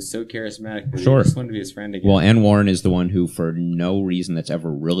character that was so charismatic that Sure. he just wanted to be his friend again. Well, and Warren is the one who, for no reason that's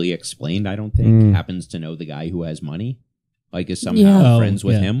ever really explained, I don't think, happens to know the guy who has money. Like, is somehow Yeah. Oh, friends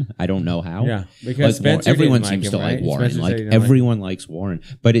with yeah. him. I don't know how. yeah, because Like, Spencer everyone didn't seems like to him, like right? Warren. Spencer Like said he didn't like everyone likes Warren,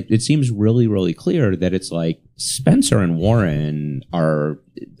 but it seems really, really clear that it's like Spencer and Warren are.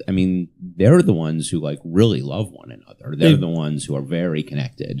 I mean, they're the ones who like really love one another. They're the ones who are very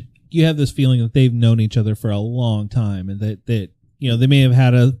connected. you have this feeling that they've known each other for a long time, and that they may have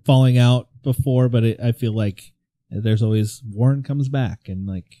had a falling out before, but I feel like there's always Warren comes back, and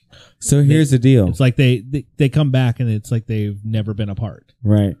like So here's the deal. it's like they come back, and it's like they've never been apart.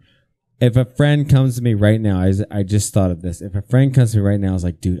 Right. If a friend comes to me right now, I just thought of this. If a friend comes to me right now, I was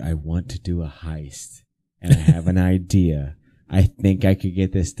like, dude, I want to do a heist and I have an idea. I think I could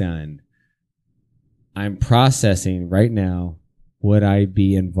get this done. I'm processing right now. Would I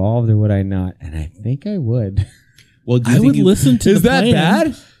be involved or would I not? And I think I would. Well, do you I think would you- listen to Is the that plan.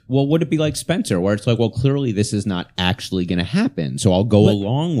 bad? Well, would it be like Spencer, where it's like, well, clearly this is not actually going to happen, so I'll go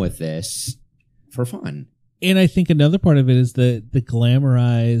along with this for fun. And I think another part of it is the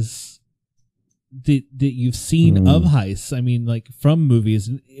glamorize that you've seen of heists. I mean, like from movies.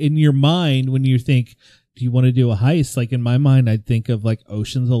 In your mind, when you think, do you want to do a heist? Like in my mind, I'd think of like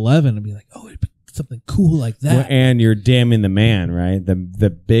Ocean's 11 and be like, oh, it'd be something cool like that. Well, and you're damning the man, right? The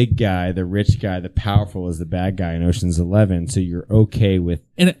big guy, the rich guy, the powerful is the bad guy in Ocean's 11. So you're okay with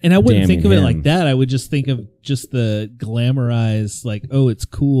and I wouldn't think of it him. like that. I would just think of just the glamorized, like, oh, it's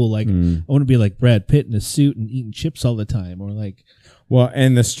cool. Like I want to be like Brad Pitt in a suit and eating chips all the time, or like. Well,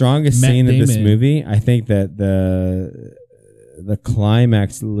 and the strongest Matt scene of this Damon. movie, I think that the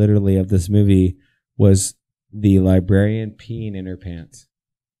climax literally of this movie was the librarian peeing in her pants.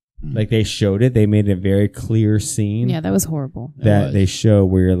 Like they showed it. They made a very clear scene Yeah, that was horrible. that they show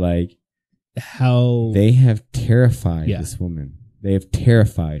where you're like, How they have terrified Yeah. this woman. They have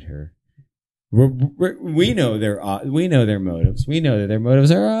terrified her. We know their motives. We know that their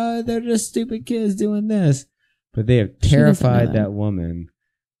motives are they're just stupid kids doing this, but they have She doesn't know terrified that. that woman,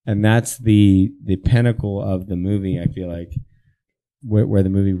 and that's the pinnacle of the movie. I feel like where the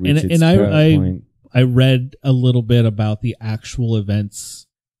movie reaches its point. I read a little bit about the actual events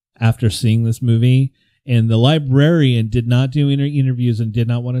after seeing this movie, and the librarian did not do interviews and did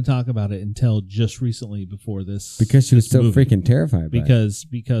not want to talk about it until just recently before this, Because she was this so movie. freaking terrified by it.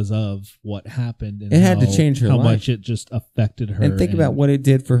 because of what happened and It had to how- change her how life. much it just affected her. And think about what it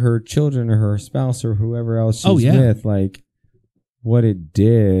did for her children or her spouse or whoever else she's Oh, yeah. with, like what it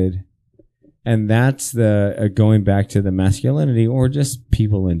did. And that's the going back to the masculinity or just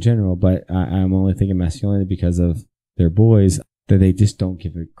people in general. But I'm only thinking masculinity because of their boys, that they just don't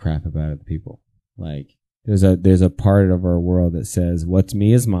give a crap about other people. Like there's a part of our world that says what's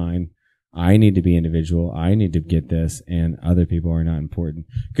me is mine. I need to be individual. I need to get this, and other people are not important.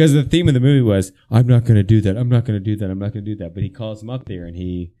 Because the theme of the movie was, I'm not going to do that. I'm not going to do that. I'm not going to do that. But he calls him up there, and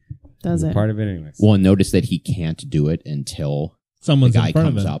he Does is it? part of it anyways. Well, notice that he can't do it until someone's the guy in front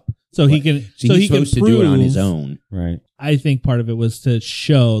comes of him, up. so he Right. can. So he's he can supposed to do it on his prove- own. Right. I think part of it was to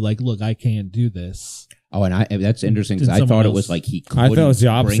show, like, look, I can't do this. Oh, and that's interesting because Did I someone thought it else- was like he I thought it couldn't was the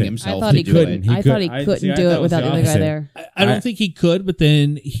bring opposite. I himself thought to he do couldn't. it. I thought he I couldn't thought do it it was without the the other guy opposite. there. I don't think he could, but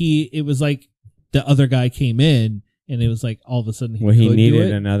then it was like the other guy came in, and it was like all of a sudden He could do needed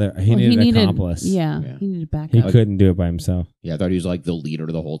it. another. Well, Needed an accomplice. Yeah, Yeah. he needed backup. He couldn't do it by himself. Yeah, I thought he was like the leader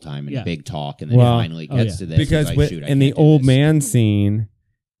the whole time and Yeah. big talk, and then Well, he finally oh, gets yeah. to this. Because he's like, shoot, I in the can't do old this. man scene,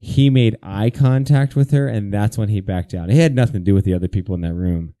 he made eye contact with her, and that's when he backed out. It had nothing to do with the other people in that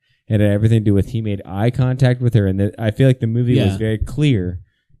room. It had everything to do with he made eye contact with her, and I feel like the movie was Yeah. very clear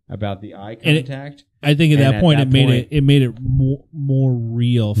about the eye And contact. I think at And that at point that it made it more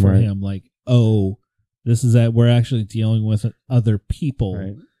real for Right. him. Like, oh, this is that we're actually dealing with other people.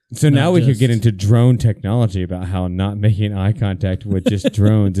 Right. So Not now we could just- get into drone technology about how not making eye contact with just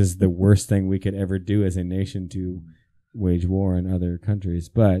drones is the worst thing we could ever do as a nation to wage war in other countries.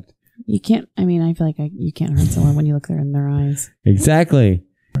 But You can't. I mean, I feel like you can't hurt someone when you look in their eyes. exactly.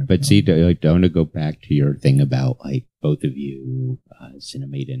 But see, I want to go back to your thing about like both of you,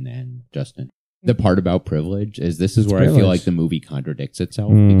 Cinemaiden and Justin. The part about privilege is this is It's where I feel privilege. like the movie contradicts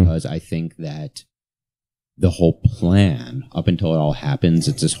itself Mm. because I think that the whole plan up until it all happens,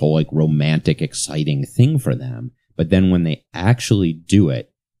 it's this whole like romantic, exciting thing for them. But then when they actually do it,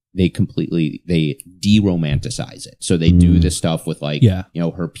 they de-romanticize it. So they do Mm. this stuff with like, Yeah. you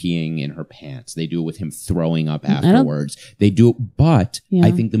know, her peeing in her pants. They do it with him throwing up I don't- afterwards. They do it, but Yeah.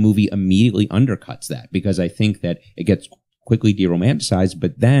 I think the movie immediately undercuts that because I think that it gets quickly de-romanticized,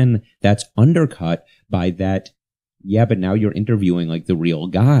 but then that's undercut by that. Yeah, but now you're interviewing like the real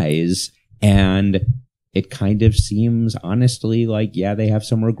guys, and it kind of seems honestly like, yeah, they have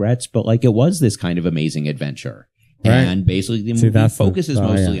some regrets, but like it was this kind of amazing adventure. Right. And basically the See, movie that's the- focuses oh,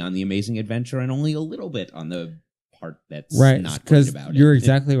 mostly yeah. on the amazing adventure and only a little bit on the part that's Right. not great Because about you're it.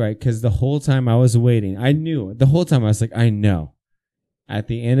 exactly right. Because the whole time I was waiting, I knew the whole time I was like, I know at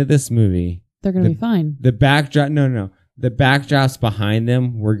the end of this movie, They're going to The- be fine. the backdrop, no. The backdrops behind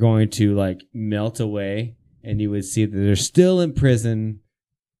them were going to like melt away, and you would see that they're still in prison,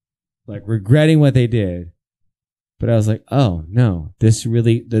 like regretting what they did. But I was like, oh no, this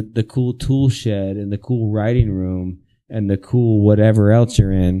really, the cool tool shed and the cool writing room and the cool whatever else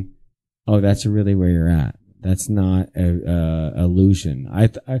you're in, oh, that's really where you're at. That's not a illusion.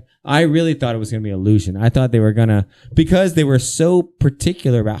 I really thought it was going to be illusion. I thought they were going to, because they were so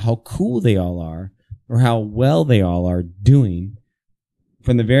particular about how cool they all are or how well they all are doing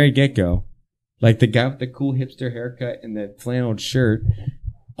from the very get-go. Like the guy with the cool hipster haircut and the flannel shirt,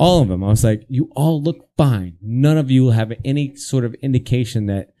 all of them. I was like, you all look fine. None of you have any sort of indication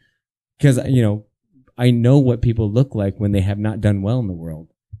that, because, you know, I know what people look like when they have not done well in the world,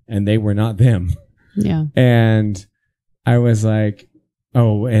 and they were not them. Yeah. And I was like,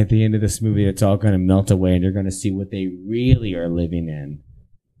 oh, at the end of this movie, it's all going to melt away and you're going to see what they really are living in.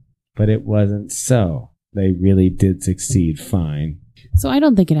 But it wasn't so. They really did succeed fine. So I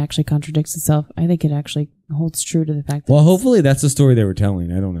don't think it actually contradicts itself. I think it actually holds true to the fact that Well, hopefully that's the story they were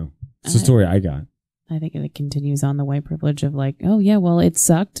telling. I don't know. It's the story I got. I think it continues on the white privilege of like, oh yeah, well it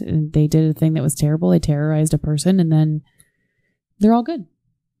sucked. And they did a thing that was terrible. They terrorized a person and then they're all good.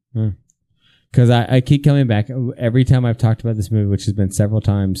 Because I keep coming back. Every time I've talked about this movie, which has been several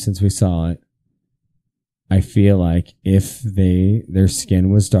times since we saw it, I feel like if their skin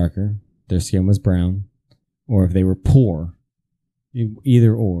was darker, their skin was brown, or if they were poor,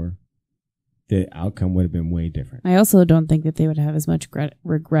 either or, the outcome would have been way different. I also don't think that they would have as much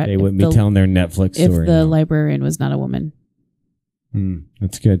regret. They wouldn't be telling their Netflix if story. the librarian was not a woman.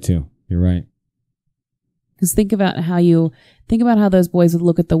 That's good too. You're right. Because think about how those boys would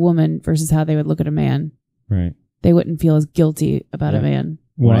look at the woman versus how they would look at a man. Right. They wouldn't feel as guilty about a man.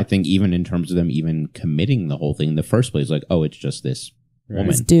 Well, I think even in terms of them even committing the whole thing in the first place, like, oh, it's just this woman.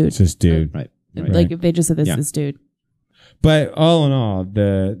 This dude. It's this dude. Right. Like if they just said this dude. But all in all,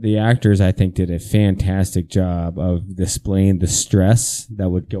 the actors, I think, did a fantastic job of displaying the stress that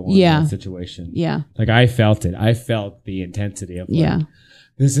would go on in that situation. Yeah. Like, I felt it. I felt the intensity of, like, Yeah.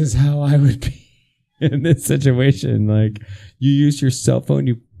 this is how I would be in this situation. Like, you use your cell phone,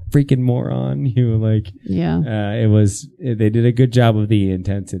 you freaking moron. You, like, Yeah. They did a good job of the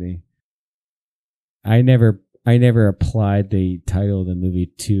intensity. I never applied the title of the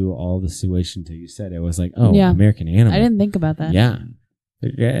movie to all the situation until you said it. It was like, oh, Yeah. American Animal. I didn't think about that. Yeah.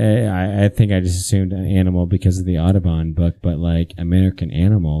 I think I just assumed an animal because of the Audubon book, but like American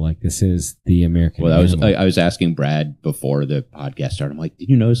Animal, like this is the American Animal. I was asking Brad before the podcast started. I'm like, did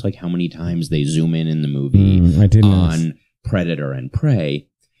you notice like how many times they zoom in the movie I did on notice. predator and prey,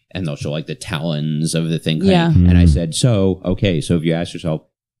 and they'll show like the talons of the thing. Yeah. And I said, so if you ask yourself,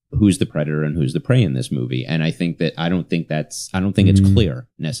 who's the predator and who's the prey in this movie? And I think it's clear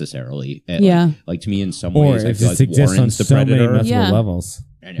necessarily. Yeah. Like to me, in some Or ways, I it feel just like exists on Warren's the so many predator, multiple Yeah. levels.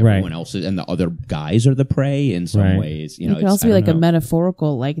 and everyone else is, and the other guys are the prey in some Right. ways. You It know, could it's- also I be don't like a know.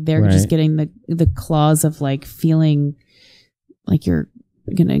 metaphorical, like they're Right. just getting the claws of like feeling like you're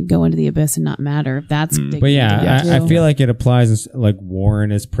gonna go into the abyss and not matter. That's big. But yeah, I too. feel like it applies. Like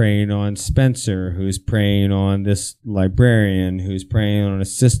Warren is preying on Spencer, who's preying on this librarian, who's preying on a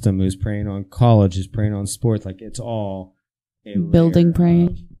system, who's preying on college, who's preying on sports. Like it's all a Building layer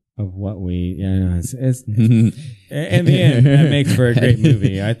preying. of what we. Yeah, no, it's in the end, that makes for a great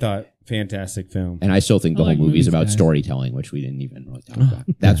movie. I thought fantastic film. And I still think the I like whole movie is movies, about guys. storytelling, which we didn't even really talk about.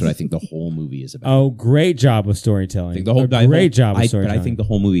 That's what I think the whole movie is about. Oh, great job with I storytelling. think the whole great job with But storytelling. I think the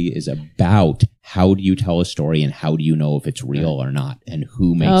whole movie is about how do you tell a story and how do you know if it's real or not, and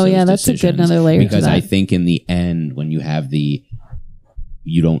who makes. Oh, those yeah, that's a good decisions. another layer to Because that. I think in the end, when you have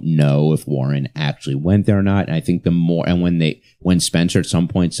you don't know if Warren actually went there or not. And I think when Spencer at some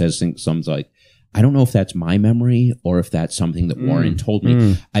point says something like, I don't know if that's my memory or if that's something that Warren told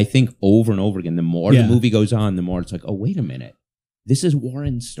me. I think over and over again, the more the movie goes on, the more it's like, oh, wait a minute. This is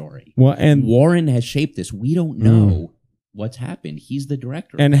Warren's story. Well, and Warren has shaped this. We don't know what's happened. He's the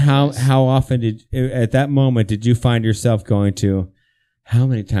director. And of how this. often at that moment did you find yourself going to, how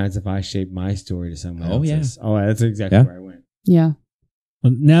many times have I shaped my story to someone Oh, else's? Oh, that's exactly Yeah. where I went. Yeah.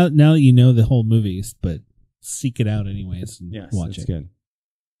 Well, now that you know the whole movies, but seek it out anyways and Yes, watch that's it. good.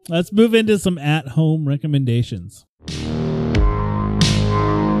 Let's move into some at-home recommendations.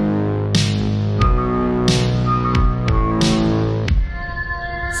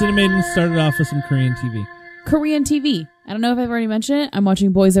 Cinemaiden started off with some Korean TV. Korean TV. I don't know if I've already mentioned it. I'm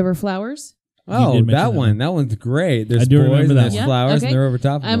watching Boys Over Flowers. Oh, did mention that that one. That one's great. There's I do boys remember and that there's one. flowers Okay. and they're over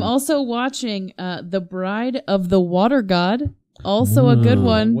top of I'm them. also watching The Bride of the Water God. Also a good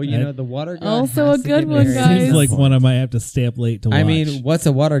one. Well, you know, the water god Also has a to good get one, married. guys. Seems like one I might have to stay up late to watch. I mean, what's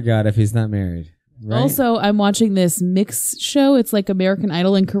a water god if he's not married? Right? Also, I'm watching this mix show. It's like American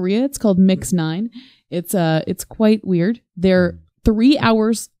Idol in Korea. It's called Mix 9. It's quite weird. They're 3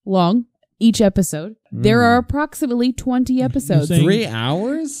 hours long each episode. There are approximately 20 episodes. saying- 3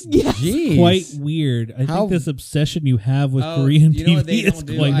 hours? Yes. Jeez. quite weird. I How- think this obsession you have with Oh, Korean you know what TV they is don't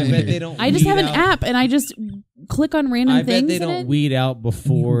do? quite I weird. bet they don't. I just weed have an out- app and I just click on random I bet things they in don't it. weed out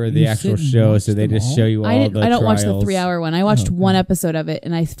before You the sit actual and show, watch so they them just all? show you all I the don't watch the trials. 3 hour one. I watched Okay. one episode of it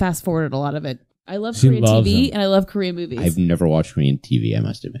and I fast forwarded a lot of it. I love She Korean loves TV them. and I love Korean movies. I've never watched Korean TV, I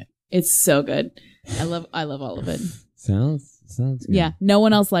must admit. It's so good. I love all of it. Sounds good. Yeah, no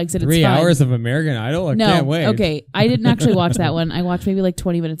one else likes it. It's 3 fine. hours of American Idol? I No, can't wait. okay. I didn't actually watch that one. I watched maybe like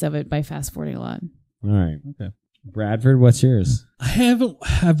 20 minutes of it by fast forwarding a lot. All right. Okay. Bradford, what's yours?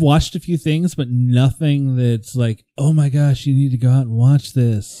 I've watched a few things, but nothing that's like, oh my gosh, you need to go out and watch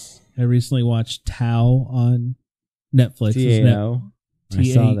this. I recently watched Tao on Netflix. T-A-O. I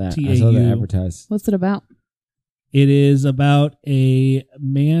saw that. I saw that advertised. What's it about? It is about a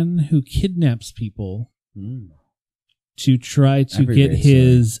man who kidnaps people to try to Every get great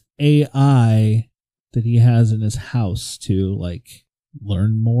his AI that he has in his house to like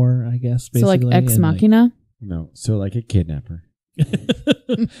learn more, I guess. Basically. So like Ex And, Machina? No, so like a kidnapper.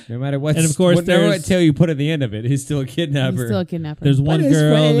 No matter what, And of course whatever there's- tail you put at the end of it, he's still a kidnapper. He's still a kidnapper. There's one But it's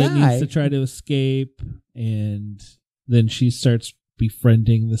girl for that AI. needs to try to escape, and then she starts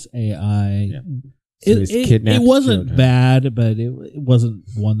befriending this AI. Yeah. So he's It kidnapped wasn't children. bad, but it wasn't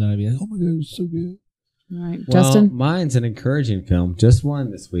one that I'd be like, oh my god, it's so good. All right. Well, Justin? mine's an encouraging film. Just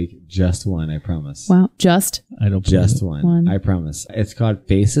one this week. Just one, I promise. Wow. Just? I don't believe Just it. one. I promise. It's called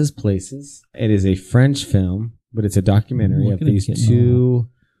Faces Places. It is a French film, but it's a documentary What of can I these get? two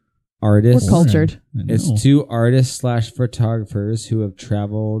artists. We're cultured. I know. It's two artists / photographers who have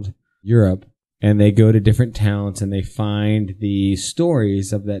traveled Europe, and they go to different towns and they find the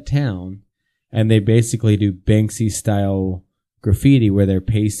stories of that town, and they basically do Banksy style graffiti where they're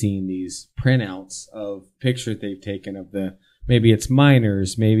pasting these printouts of pictures they've taken of maybe it's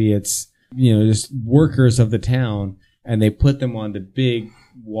miners, maybe it's, just workers of the town, and they put them on the big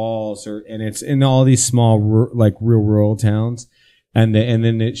walls and it's in all these small, like real rural towns. And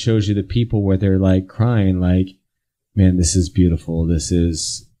then it shows you the people where they're like crying, like, man, this is beautiful. This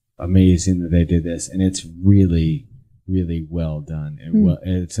is amazing that they did this. And it's really, really well done. And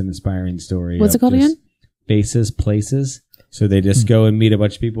it's an inspiring story. What's it called again? Faces, Places. So they just go and meet a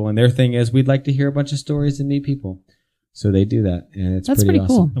bunch of people. And their thing is, we'd like to hear a bunch of stories and meet people. So they do that. And it's That's pretty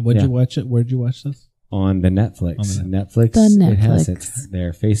awesome. cool. And where'd Yeah. you watch it? Where'd you watch this? On the Netflix. On the Netflix. The It has it Netflix.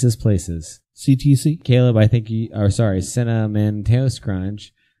 there. Faces, Places. CTC? Caleb, I think Cinnamon Toast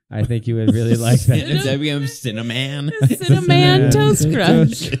Crunch. I think you would really like that. That became Cinnamon. Cinnamon Toast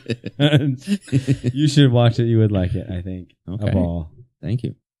Crunch. You should watch it. You would like it, I think. Okay. Of all. Thank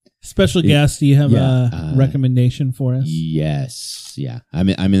you. Special guest, do you have Yeah. a recommendation for us? Yes. Yeah. I'm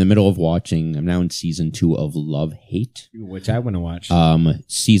in the middle of watching. I'm now in season 2 of Love Hate. Which I want to watch.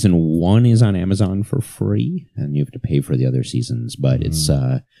 Season 1 is on Amazon for free, and you have to pay for the other seasons, but it's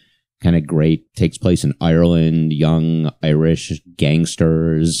kind of great. Takes place in Ireland, young Irish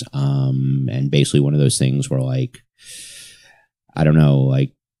gangsters, and basically one of those things where, like, I don't know,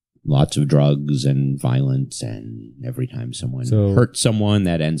 like, lots of drugs and violence, and every time someone hurts someone,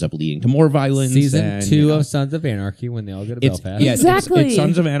 that ends up leading to more violence. Season 2 of Sons of Anarchy, when they all go to Belfast. Yeah, Exactly. It's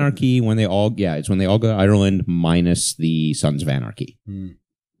Sons of Anarchy when they all go to Ireland minus the Sons of Anarchy.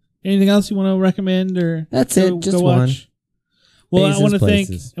 Anything else you want to recommend or That's go- it. Just go one. watch? Well, Faces, I want to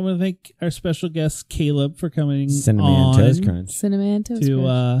Places. thank our special guest Caleb for coming Cinnamon on Toast Crunch. Cinnamon Toast to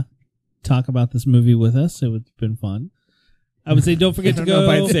Crunch. talk about this movie with us. It's been fun. I would say don't forget to I go. don't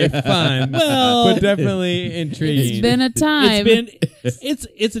know if I'd say fun, Well, but definitely intriguing. It's been a time.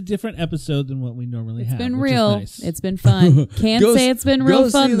 It's a different episode than what we normally have. It's been which is real. nice. It's been fun. Can't Go say it's been real go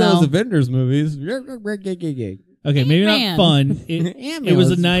fun see though. those Avengers movies. Okay, maybe Ant-Man. not fun. It was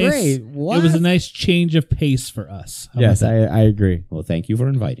a nice. Great. It What? was a nice change of pace for us. How Yes, about that? I agree. Well, thank you for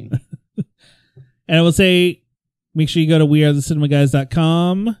inviting me. And I will say, make sure you go to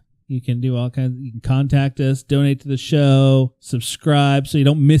wearethecinemagays.com. You can do all kinds. You can contact us, donate to the show, subscribe so you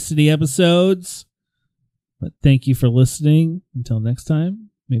don't miss any episodes. But thank you for listening. Until next time,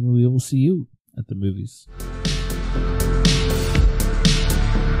 maybe we will see you at the movies.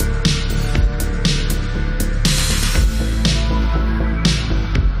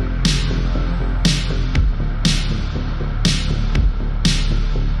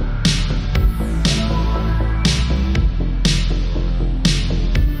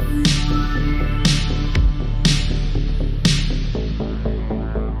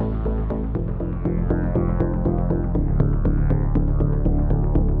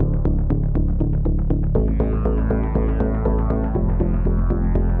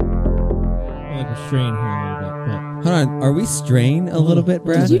 Like a strain here a little bit, Hold on. Are we straying a little bit,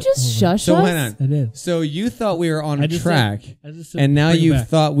 Brad? Did you just shush So us? hold on. but it is. So you thought we were on I a just track, said- I just said and now bring it you've back.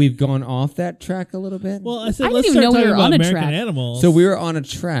 thought we've gone off that track a little bit? Well, I said I didn't let's even start know we talking were about on a American track. animals. So we were on a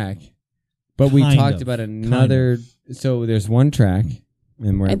track, but we Kind talked of. about another. So there's one track,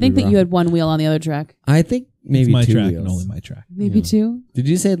 and I think that you had one wheel on the other track. I think it's maybe my 2 track wheels. and only my track. Maybe Yeah. two. Did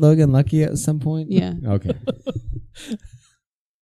you say Logan Lucky at some point? Yeah. Okay.